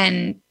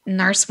and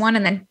nurse one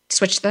and then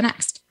switch to the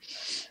next.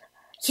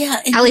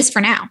 Yeah. At least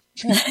for now.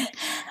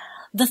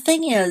 The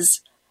thing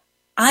is,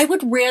 I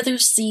would rather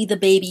see the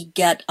baby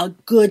get a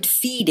good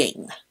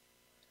feeding.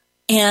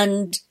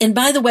 And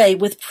by the way,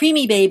 with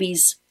preemie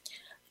babies,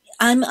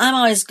 I'm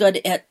always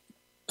good at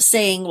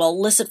saying, well,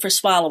 listen for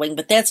swallowing,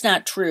 but that's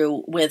not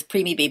true with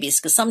preemie babies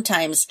because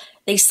sometimes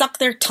they suck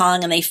their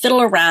tongue and they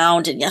fiddle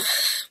around and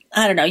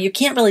I don't know, you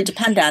can't really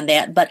depend on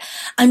that. But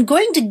I'm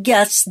going to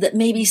guess that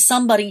maybe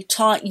somebody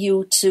taught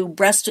you to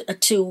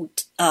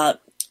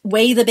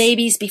weigh the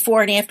babies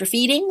before and after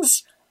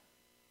feedings.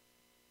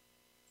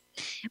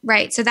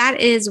 Right. So that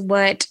is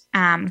what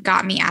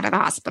got me out of the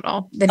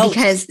hospital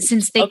because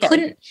since they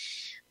couldn't,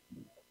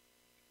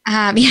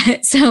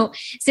 so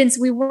since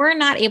we were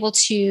not able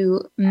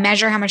to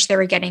measure how much they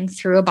were getting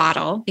through a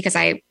bottle, because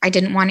I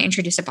didn't want to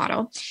introduce a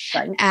bottle,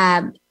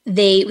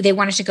 they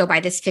wanted to go by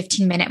this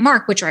 15-minute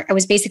mark, which I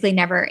was basically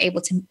never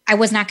able to, I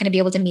was not going to be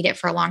able to meet it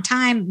for a long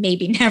time,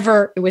 maybe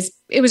never. It was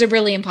a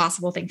really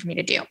impossible thing for me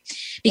to do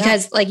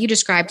because like you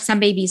described, some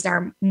babies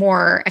are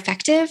more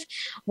effective.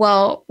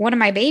 Well, one of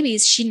my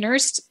babies, she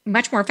nursed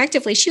much more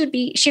effectively.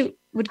 She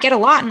would get a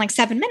lot in like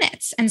 7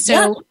 minutes. And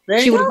so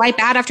she would wipe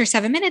out after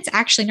 7 minutes,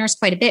 actually nurse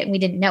quite a bit and we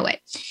didn't know it.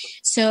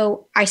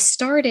 So I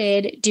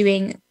started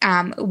doing,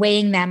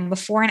 weighing them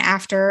before and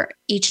after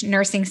each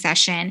nursing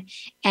session.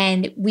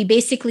 And we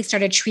basically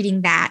started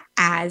treating that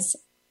as,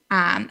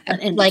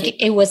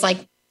 like it was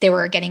like they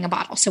were getting a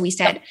bottle. So we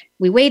said,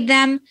 we weighed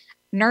them,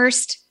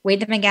 nursed, weighed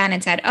them again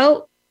and said,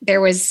 oh,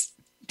 there was,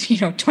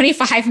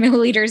 25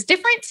 milliliters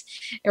different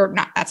or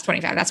not. That's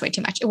 25. That's way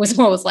too much. It was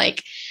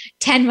like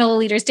 10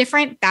 milliliters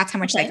different. That's how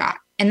much they got.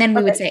 And then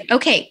we would say,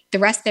 okay, the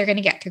rest they're going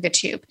to get through the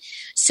tube.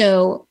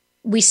 So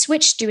we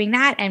switched doing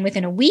that. And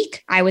within a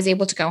week, I was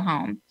able to go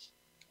home.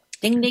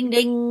 Ding, ding,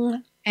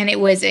 ding. And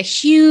it was a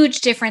huge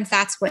difference.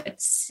 That's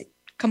what's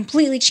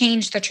completely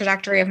changed the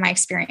trajectory of my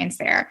experience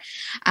there.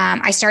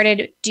 I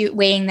started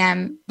weighing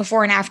them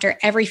before and after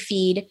every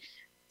feed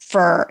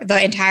for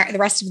the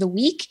rest of the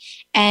week.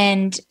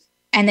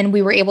 And then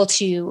we were able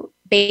to,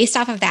 based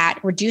off of that,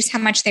 reduce how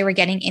much they were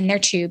getting in their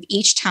tube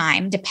each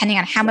time, depending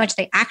on how much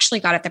they actually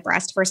got at the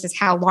breast versus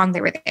how long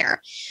they were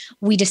there.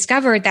 We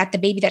discovered that the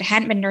baby that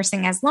hadn't been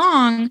nursing as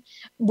long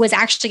was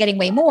actually getting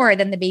way more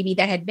than the baby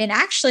that had been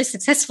actually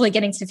successfully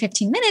getting to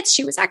 15 minutes.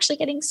 She was actually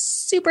getting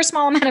super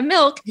small amount of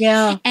milk.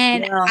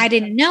 I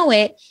didn't know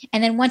it.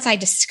 And then once I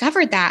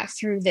discovered that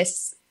through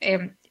this,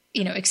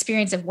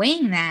 experience of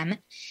weighing them,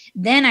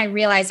 then I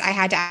realized I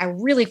had to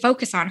really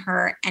focus on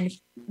her and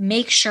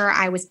make sure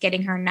I was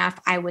getting her enough.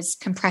 I was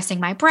compressing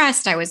my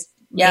breast. I was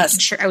making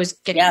sure I was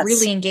getting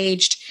really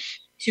engaged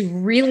to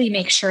really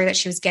make sure that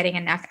she was getting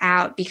enough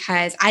out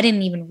because I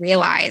didn't even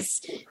realize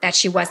that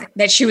she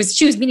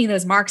was meeting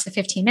those marks of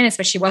 15 minutes,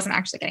 but she wasn't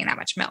actually getting that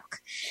much milk.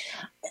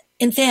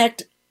 In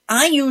fact,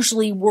 I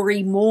usually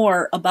worry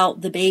more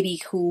about the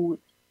baby who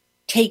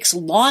takes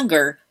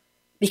longer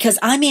because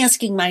I'm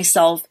asking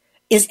myself,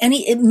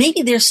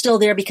 maybe they're still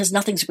there because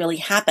nothing's really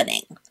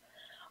happening.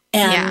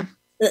 And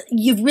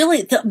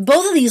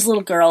both of these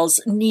little girls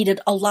needed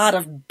a lot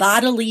of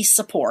bodily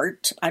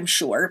support, I'm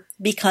sure,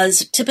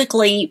 because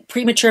typically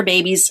premature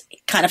babies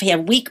kind of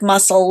have weak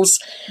muscles,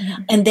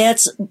 and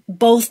that's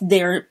both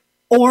their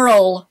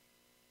oral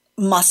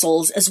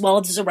muscles as well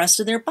as the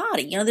rest of their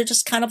body. They're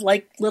just kind of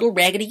like little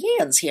Raggedy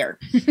Anns here.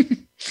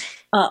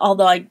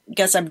 Although I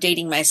guess I'm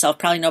dating myself.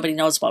 Probably nobody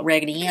knows what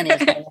Raggedy Ann is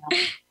right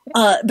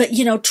now. But,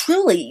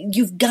 truly,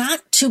 you've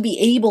got to be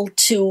able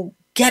to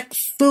get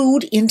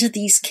food into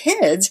these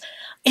kids.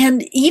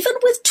 And even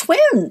with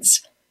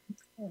twins,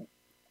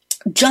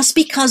 just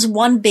because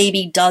one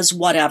baby does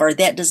whatever,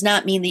 that does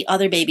not mean the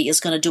other baby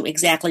is going to do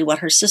exactly what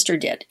her sister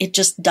did. It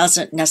just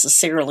doesn't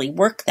necessarily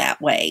work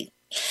that way.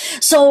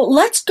 So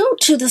let's go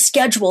to the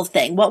schedule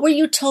thing. What were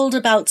you told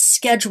about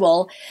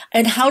schedule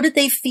and how did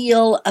they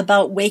feel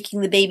about waking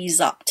the babies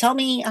up? Tell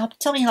me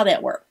how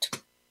that worked.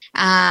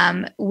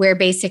 Where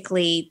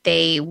basically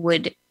they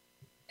would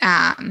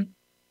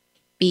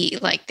be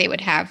like, they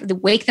would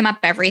wake them up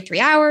every 3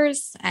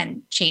 hours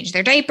and change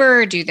their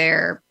diaper, do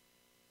their,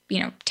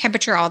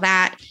 temperature, all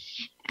that.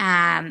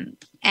 And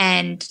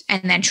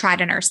then try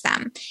to nurse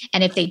them.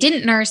 And if they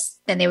didn't nurse,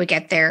 then they would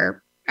get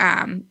their,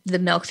 the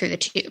milk through the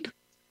tube.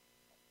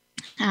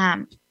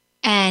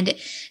 And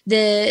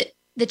the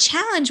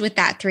challenge with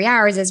that 3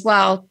 hours as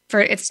well,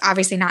 it's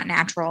obviously not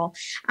natural.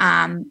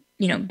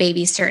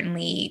 Babies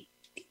certainly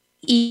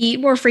eat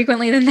more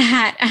frequently than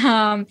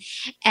that.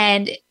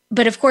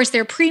 But of course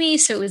they're preemie,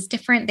 so it was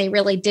different. They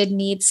really did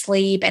need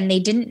sleep and they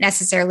didn't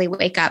necessarily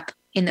wake up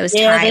in those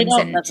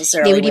times.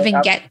 They would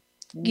even get,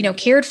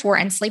 cared for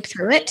and sleep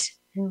through it.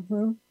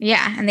 Mm-hmm.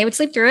 Yeah. And they would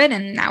sleep through it.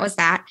 And that was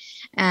that.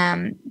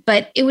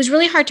 But it was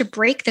really hard to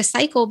break the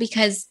cycle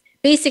because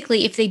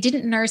basically if they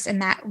didn't nurse in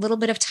that little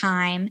bit of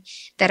time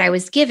that I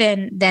was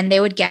given, then they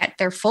would get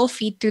their full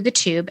feed through the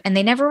tube and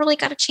they never really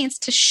got a chance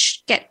to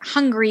get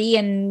hungry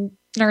and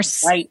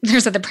nurse at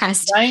the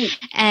breast. Right.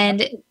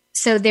 And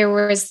so there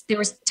was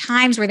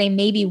times where they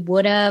maybe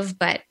would have,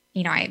 but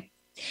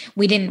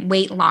we didn't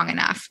wait long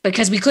enough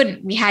because we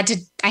couldn't.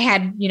 I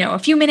had a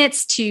few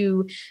minutes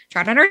to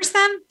try to nurse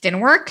them.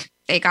 Didn't work.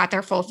 They got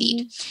their full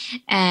feed,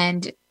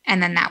 and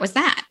then that was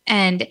that.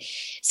 And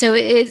so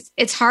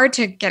it's hard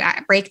to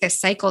break this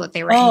cycle that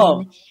they were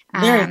in.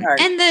 Very hard.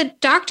 And the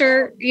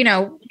doctor,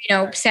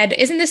 said,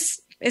 "Isn't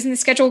the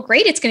schedule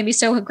great? It's going to be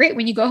so great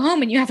when you go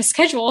home and you have a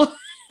schedule."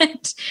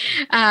 But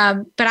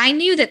I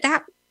knew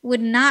that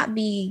would not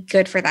be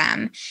good for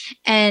them.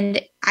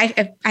 And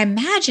I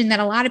imagine that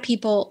a lot of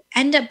people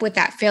end up with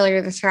that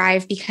failure to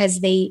thrive because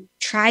they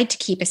tried to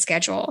keep a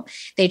schedule.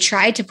 They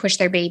tried to push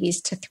their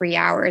babies to 3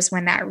 hours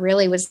when that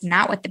really was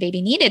not what the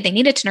baby needed. They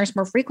needed to nurse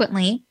more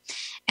frequently.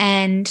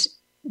 And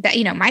that,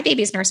 my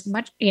baby's nursed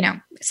much,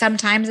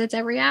 sometimes it's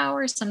every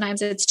hour,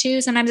 sometimes it's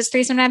 2, sometimes it's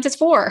 3, sometimes it's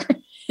 4.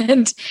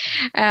 And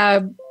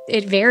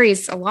it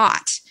varies a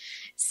lot.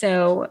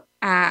 So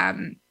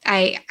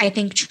I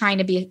think trying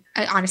to be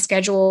on a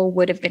schedule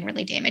would have been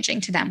really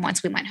damaging to them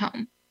once we went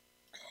home.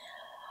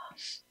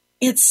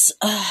 It's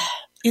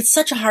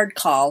such a hard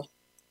call.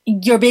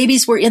 Your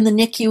babies were in the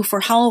NICU for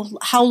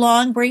how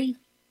long, Bree?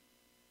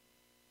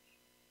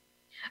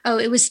 Oh,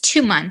 it was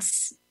 2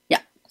 months.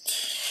 Yeah.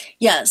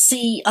 Yeah.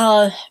 See,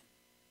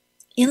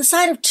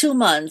 inside of 2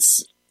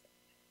 months,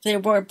 they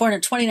were born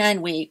at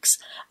 29 weeks.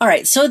 All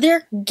right. So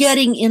they're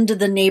getting into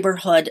the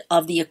neighborhood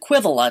of the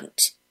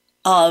equivalent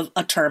of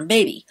a term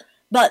baby,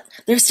 but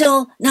they're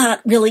still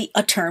not really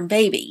a term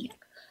baby.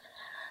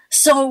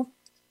 So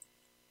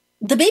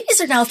the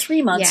babies are now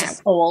 3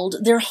 months old.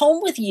 They're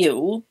home with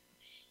you.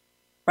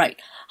 Right.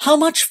 How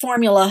much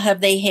formula have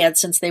they had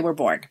since they were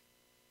born?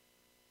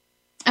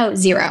 Oh,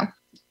 0.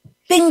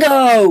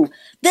 Bingo!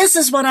 This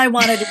is what I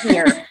wanted to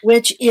hear,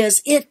 which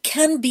is it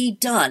can be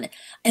done.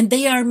 And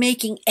they are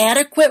making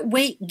adequate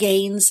weight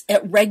gains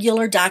at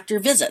regular doctor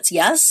visits,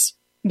 yes?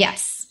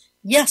 Yes.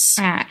 Yes.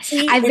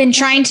 I've been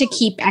trying to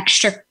keep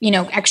extra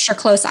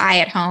close eye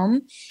at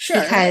home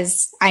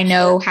because I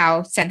know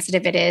how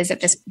sensitive it is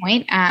at this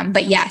point.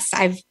 But yes,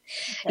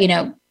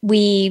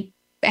 we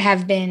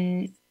have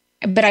been,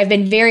 but I've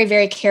been very,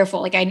 very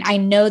careful. Like I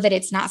know that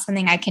it's not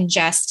something I can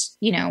just,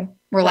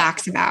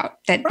 relax about,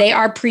 that they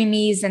are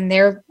preemies and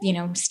they're,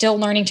 still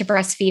learning to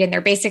breastfeed and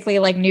they're basically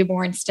like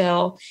newborn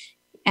still.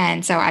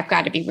 And so I've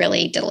got to be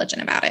really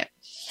diligent about it.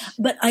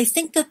 But I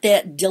think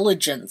that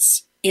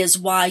diligence is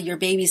why your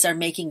babies are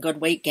making good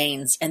weight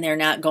gains and they're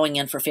not going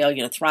in for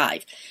failure to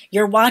thrive.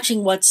 You're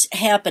watching what's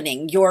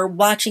happening. You're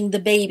watching the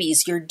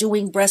babies. You're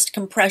doing breast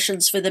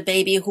compressions for the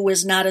baby who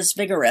is not as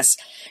vigorous.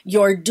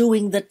 You're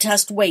doing the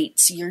test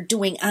weights. You're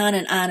doing on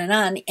and on and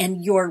on,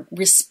 and you're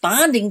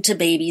responding to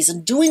babies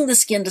and doing the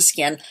skin to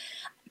skin.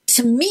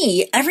 To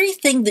me,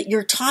 everything that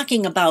you're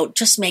talking about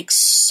just makes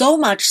so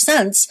much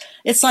sense.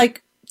 It's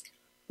like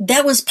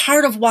that was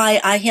part of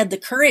why I had the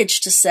courage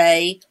to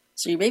say,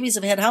 so your babies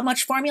have had how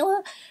much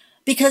formula?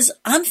 Because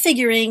I'm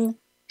figuring,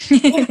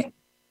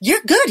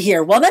 you're good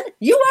here, woman.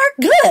 You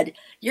are good.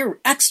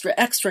 You're extra,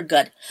 extra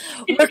good.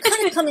 We're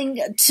kind of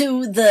coming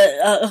to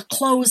the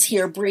close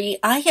here, Bree.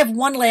 I have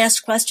one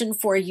last question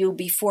for you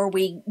before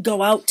we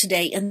go out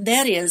today, and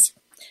that is,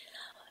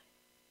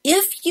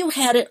 if you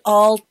had it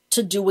all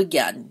to do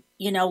again,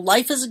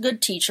 life is a good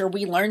teacher.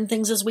 We learn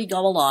things as we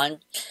go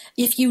along.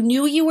 If you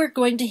knew you were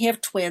going to have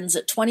twins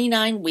at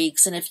 29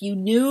 weeks, and if you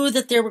knew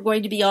that there were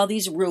going to be all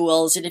these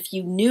rules, and if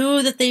you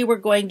knew that they were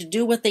going to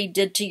do what they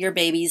did to your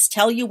babies,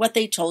 tell you what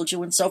they told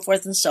you, and so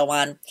forth and so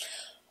on,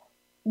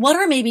 what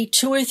are maybe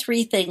 2 or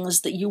 3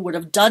 things that you would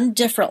have done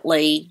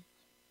differently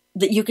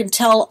that you can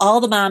tell all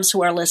the moms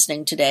who are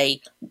listening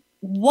today?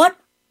 What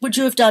would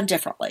you have done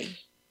differently?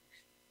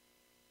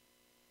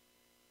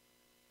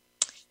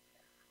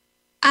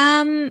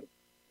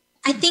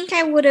 I think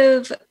I would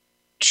have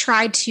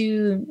tried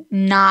to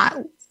not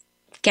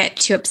get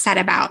too upset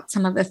about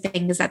some of the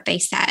things that they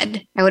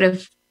said. I would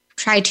have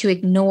tried to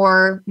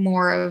ignore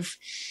more of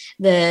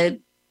the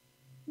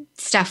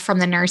stuff from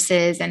the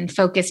nurses and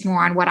focus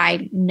more on what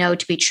I know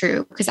to be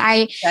true. Because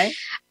I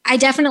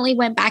definitely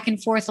went back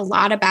and forth a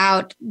lot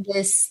about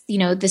this,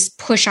 this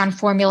push on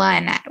formula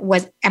and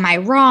am I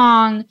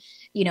wrong?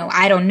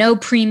 I don't know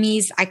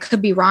preemies. I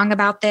could be wrong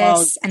about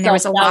this. And there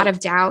was a lot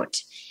of doubt.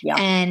 Yeah.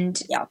 And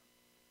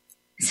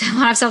so a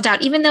lot of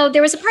self-doubt, even though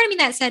there was a part of me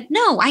that said,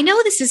 no, I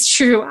know this is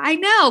true. I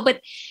know,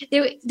 but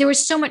there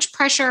was so much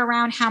pressure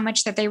around how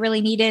much that they really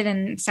needed.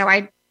 And so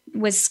I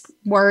was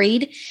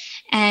worried,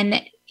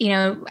 and,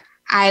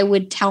 I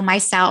would tell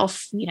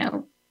myself,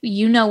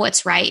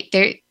 what's right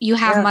there. You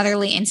have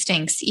motherly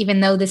instincts, even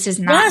though this is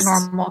not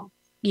normal,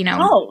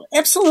 Oh,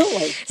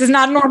 absolutely. This is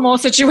not a normal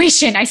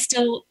situation. I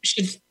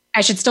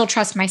should still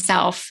trust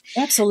myself.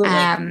 Absolutely.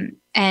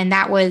 And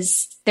it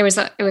was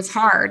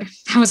hard.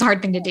 That was a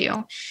hard thing to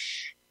do.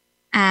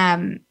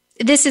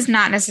 This is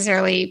not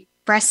necessarily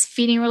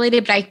breastfeeding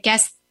related, but I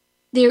guess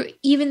there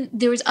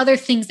was other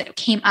things that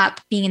came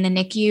up being in the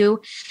NICU.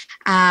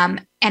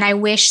 And I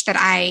wish that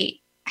I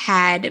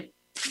had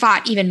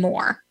fought even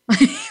more.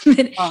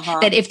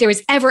 That if there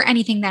was ever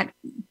anything that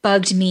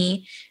bugged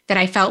me, that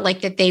I felt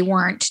like that they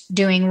weren't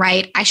doing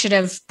right, I should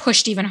have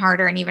pushed even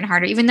harder,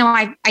 even though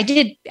I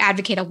did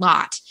advocate a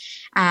lot.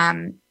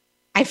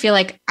 I feel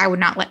like I would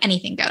not let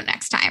anything go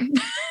next time.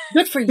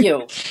 Good for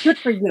you. Good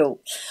for you.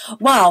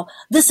 Wow.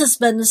 This has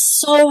been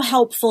so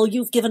helpful.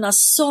 You've given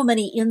us so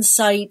many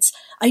insights.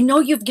 I know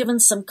you've given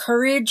some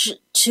courage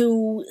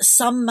to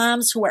some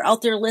moms who are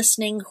out there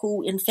listening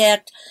who, in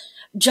fact,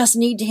 just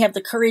need to have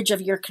the courage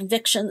of your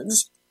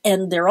convictions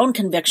and their own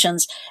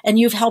convictions. And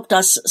you've helped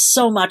us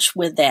so much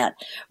with that.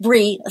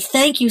 Bree,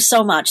 thank you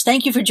so much.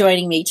 Thank you for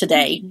joining me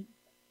today.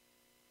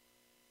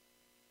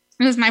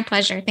 It was my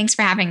pleasure. Thanks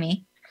for having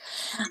me.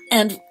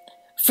 And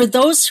for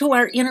those who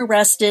are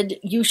interested,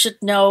 you should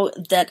know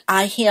that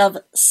I have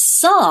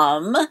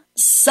some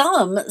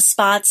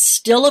spots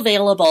still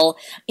available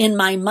in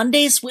my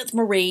Mondays with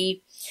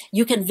Marie.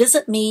 You can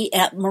visit me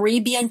at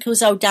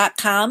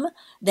mariebiancuzzo.com.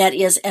 That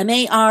is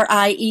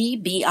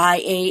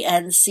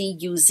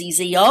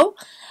MarieBiancuzzo.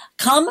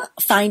 Come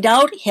find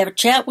out, have a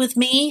chat with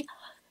me,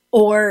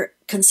 or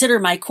consider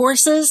my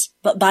courses.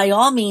 But by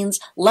all means,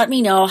 let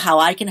me know how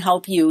I can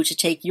help you to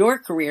take your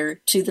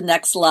career to the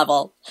next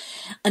level.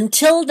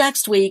 Until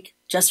next week,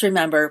 just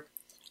remember,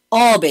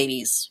 all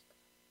babies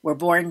were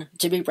born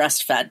to be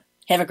breastfed.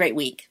 Have a great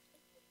week.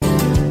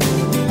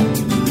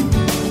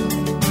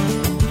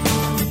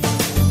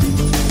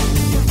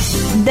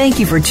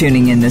 Thank you for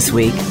tuning in this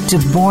week to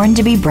Born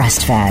to be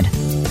Breastfed.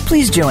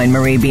 Please join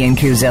Marie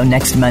Biancuzzo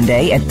next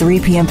Monday at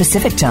 3 p.m.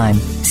 Pacific Time,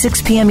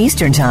 6 p.m.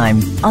 Eastern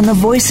Time on the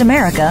Voice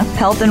America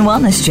Health and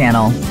Wellness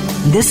Channel.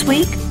 This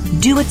week,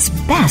 do what's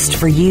best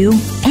for you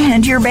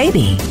and your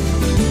baby.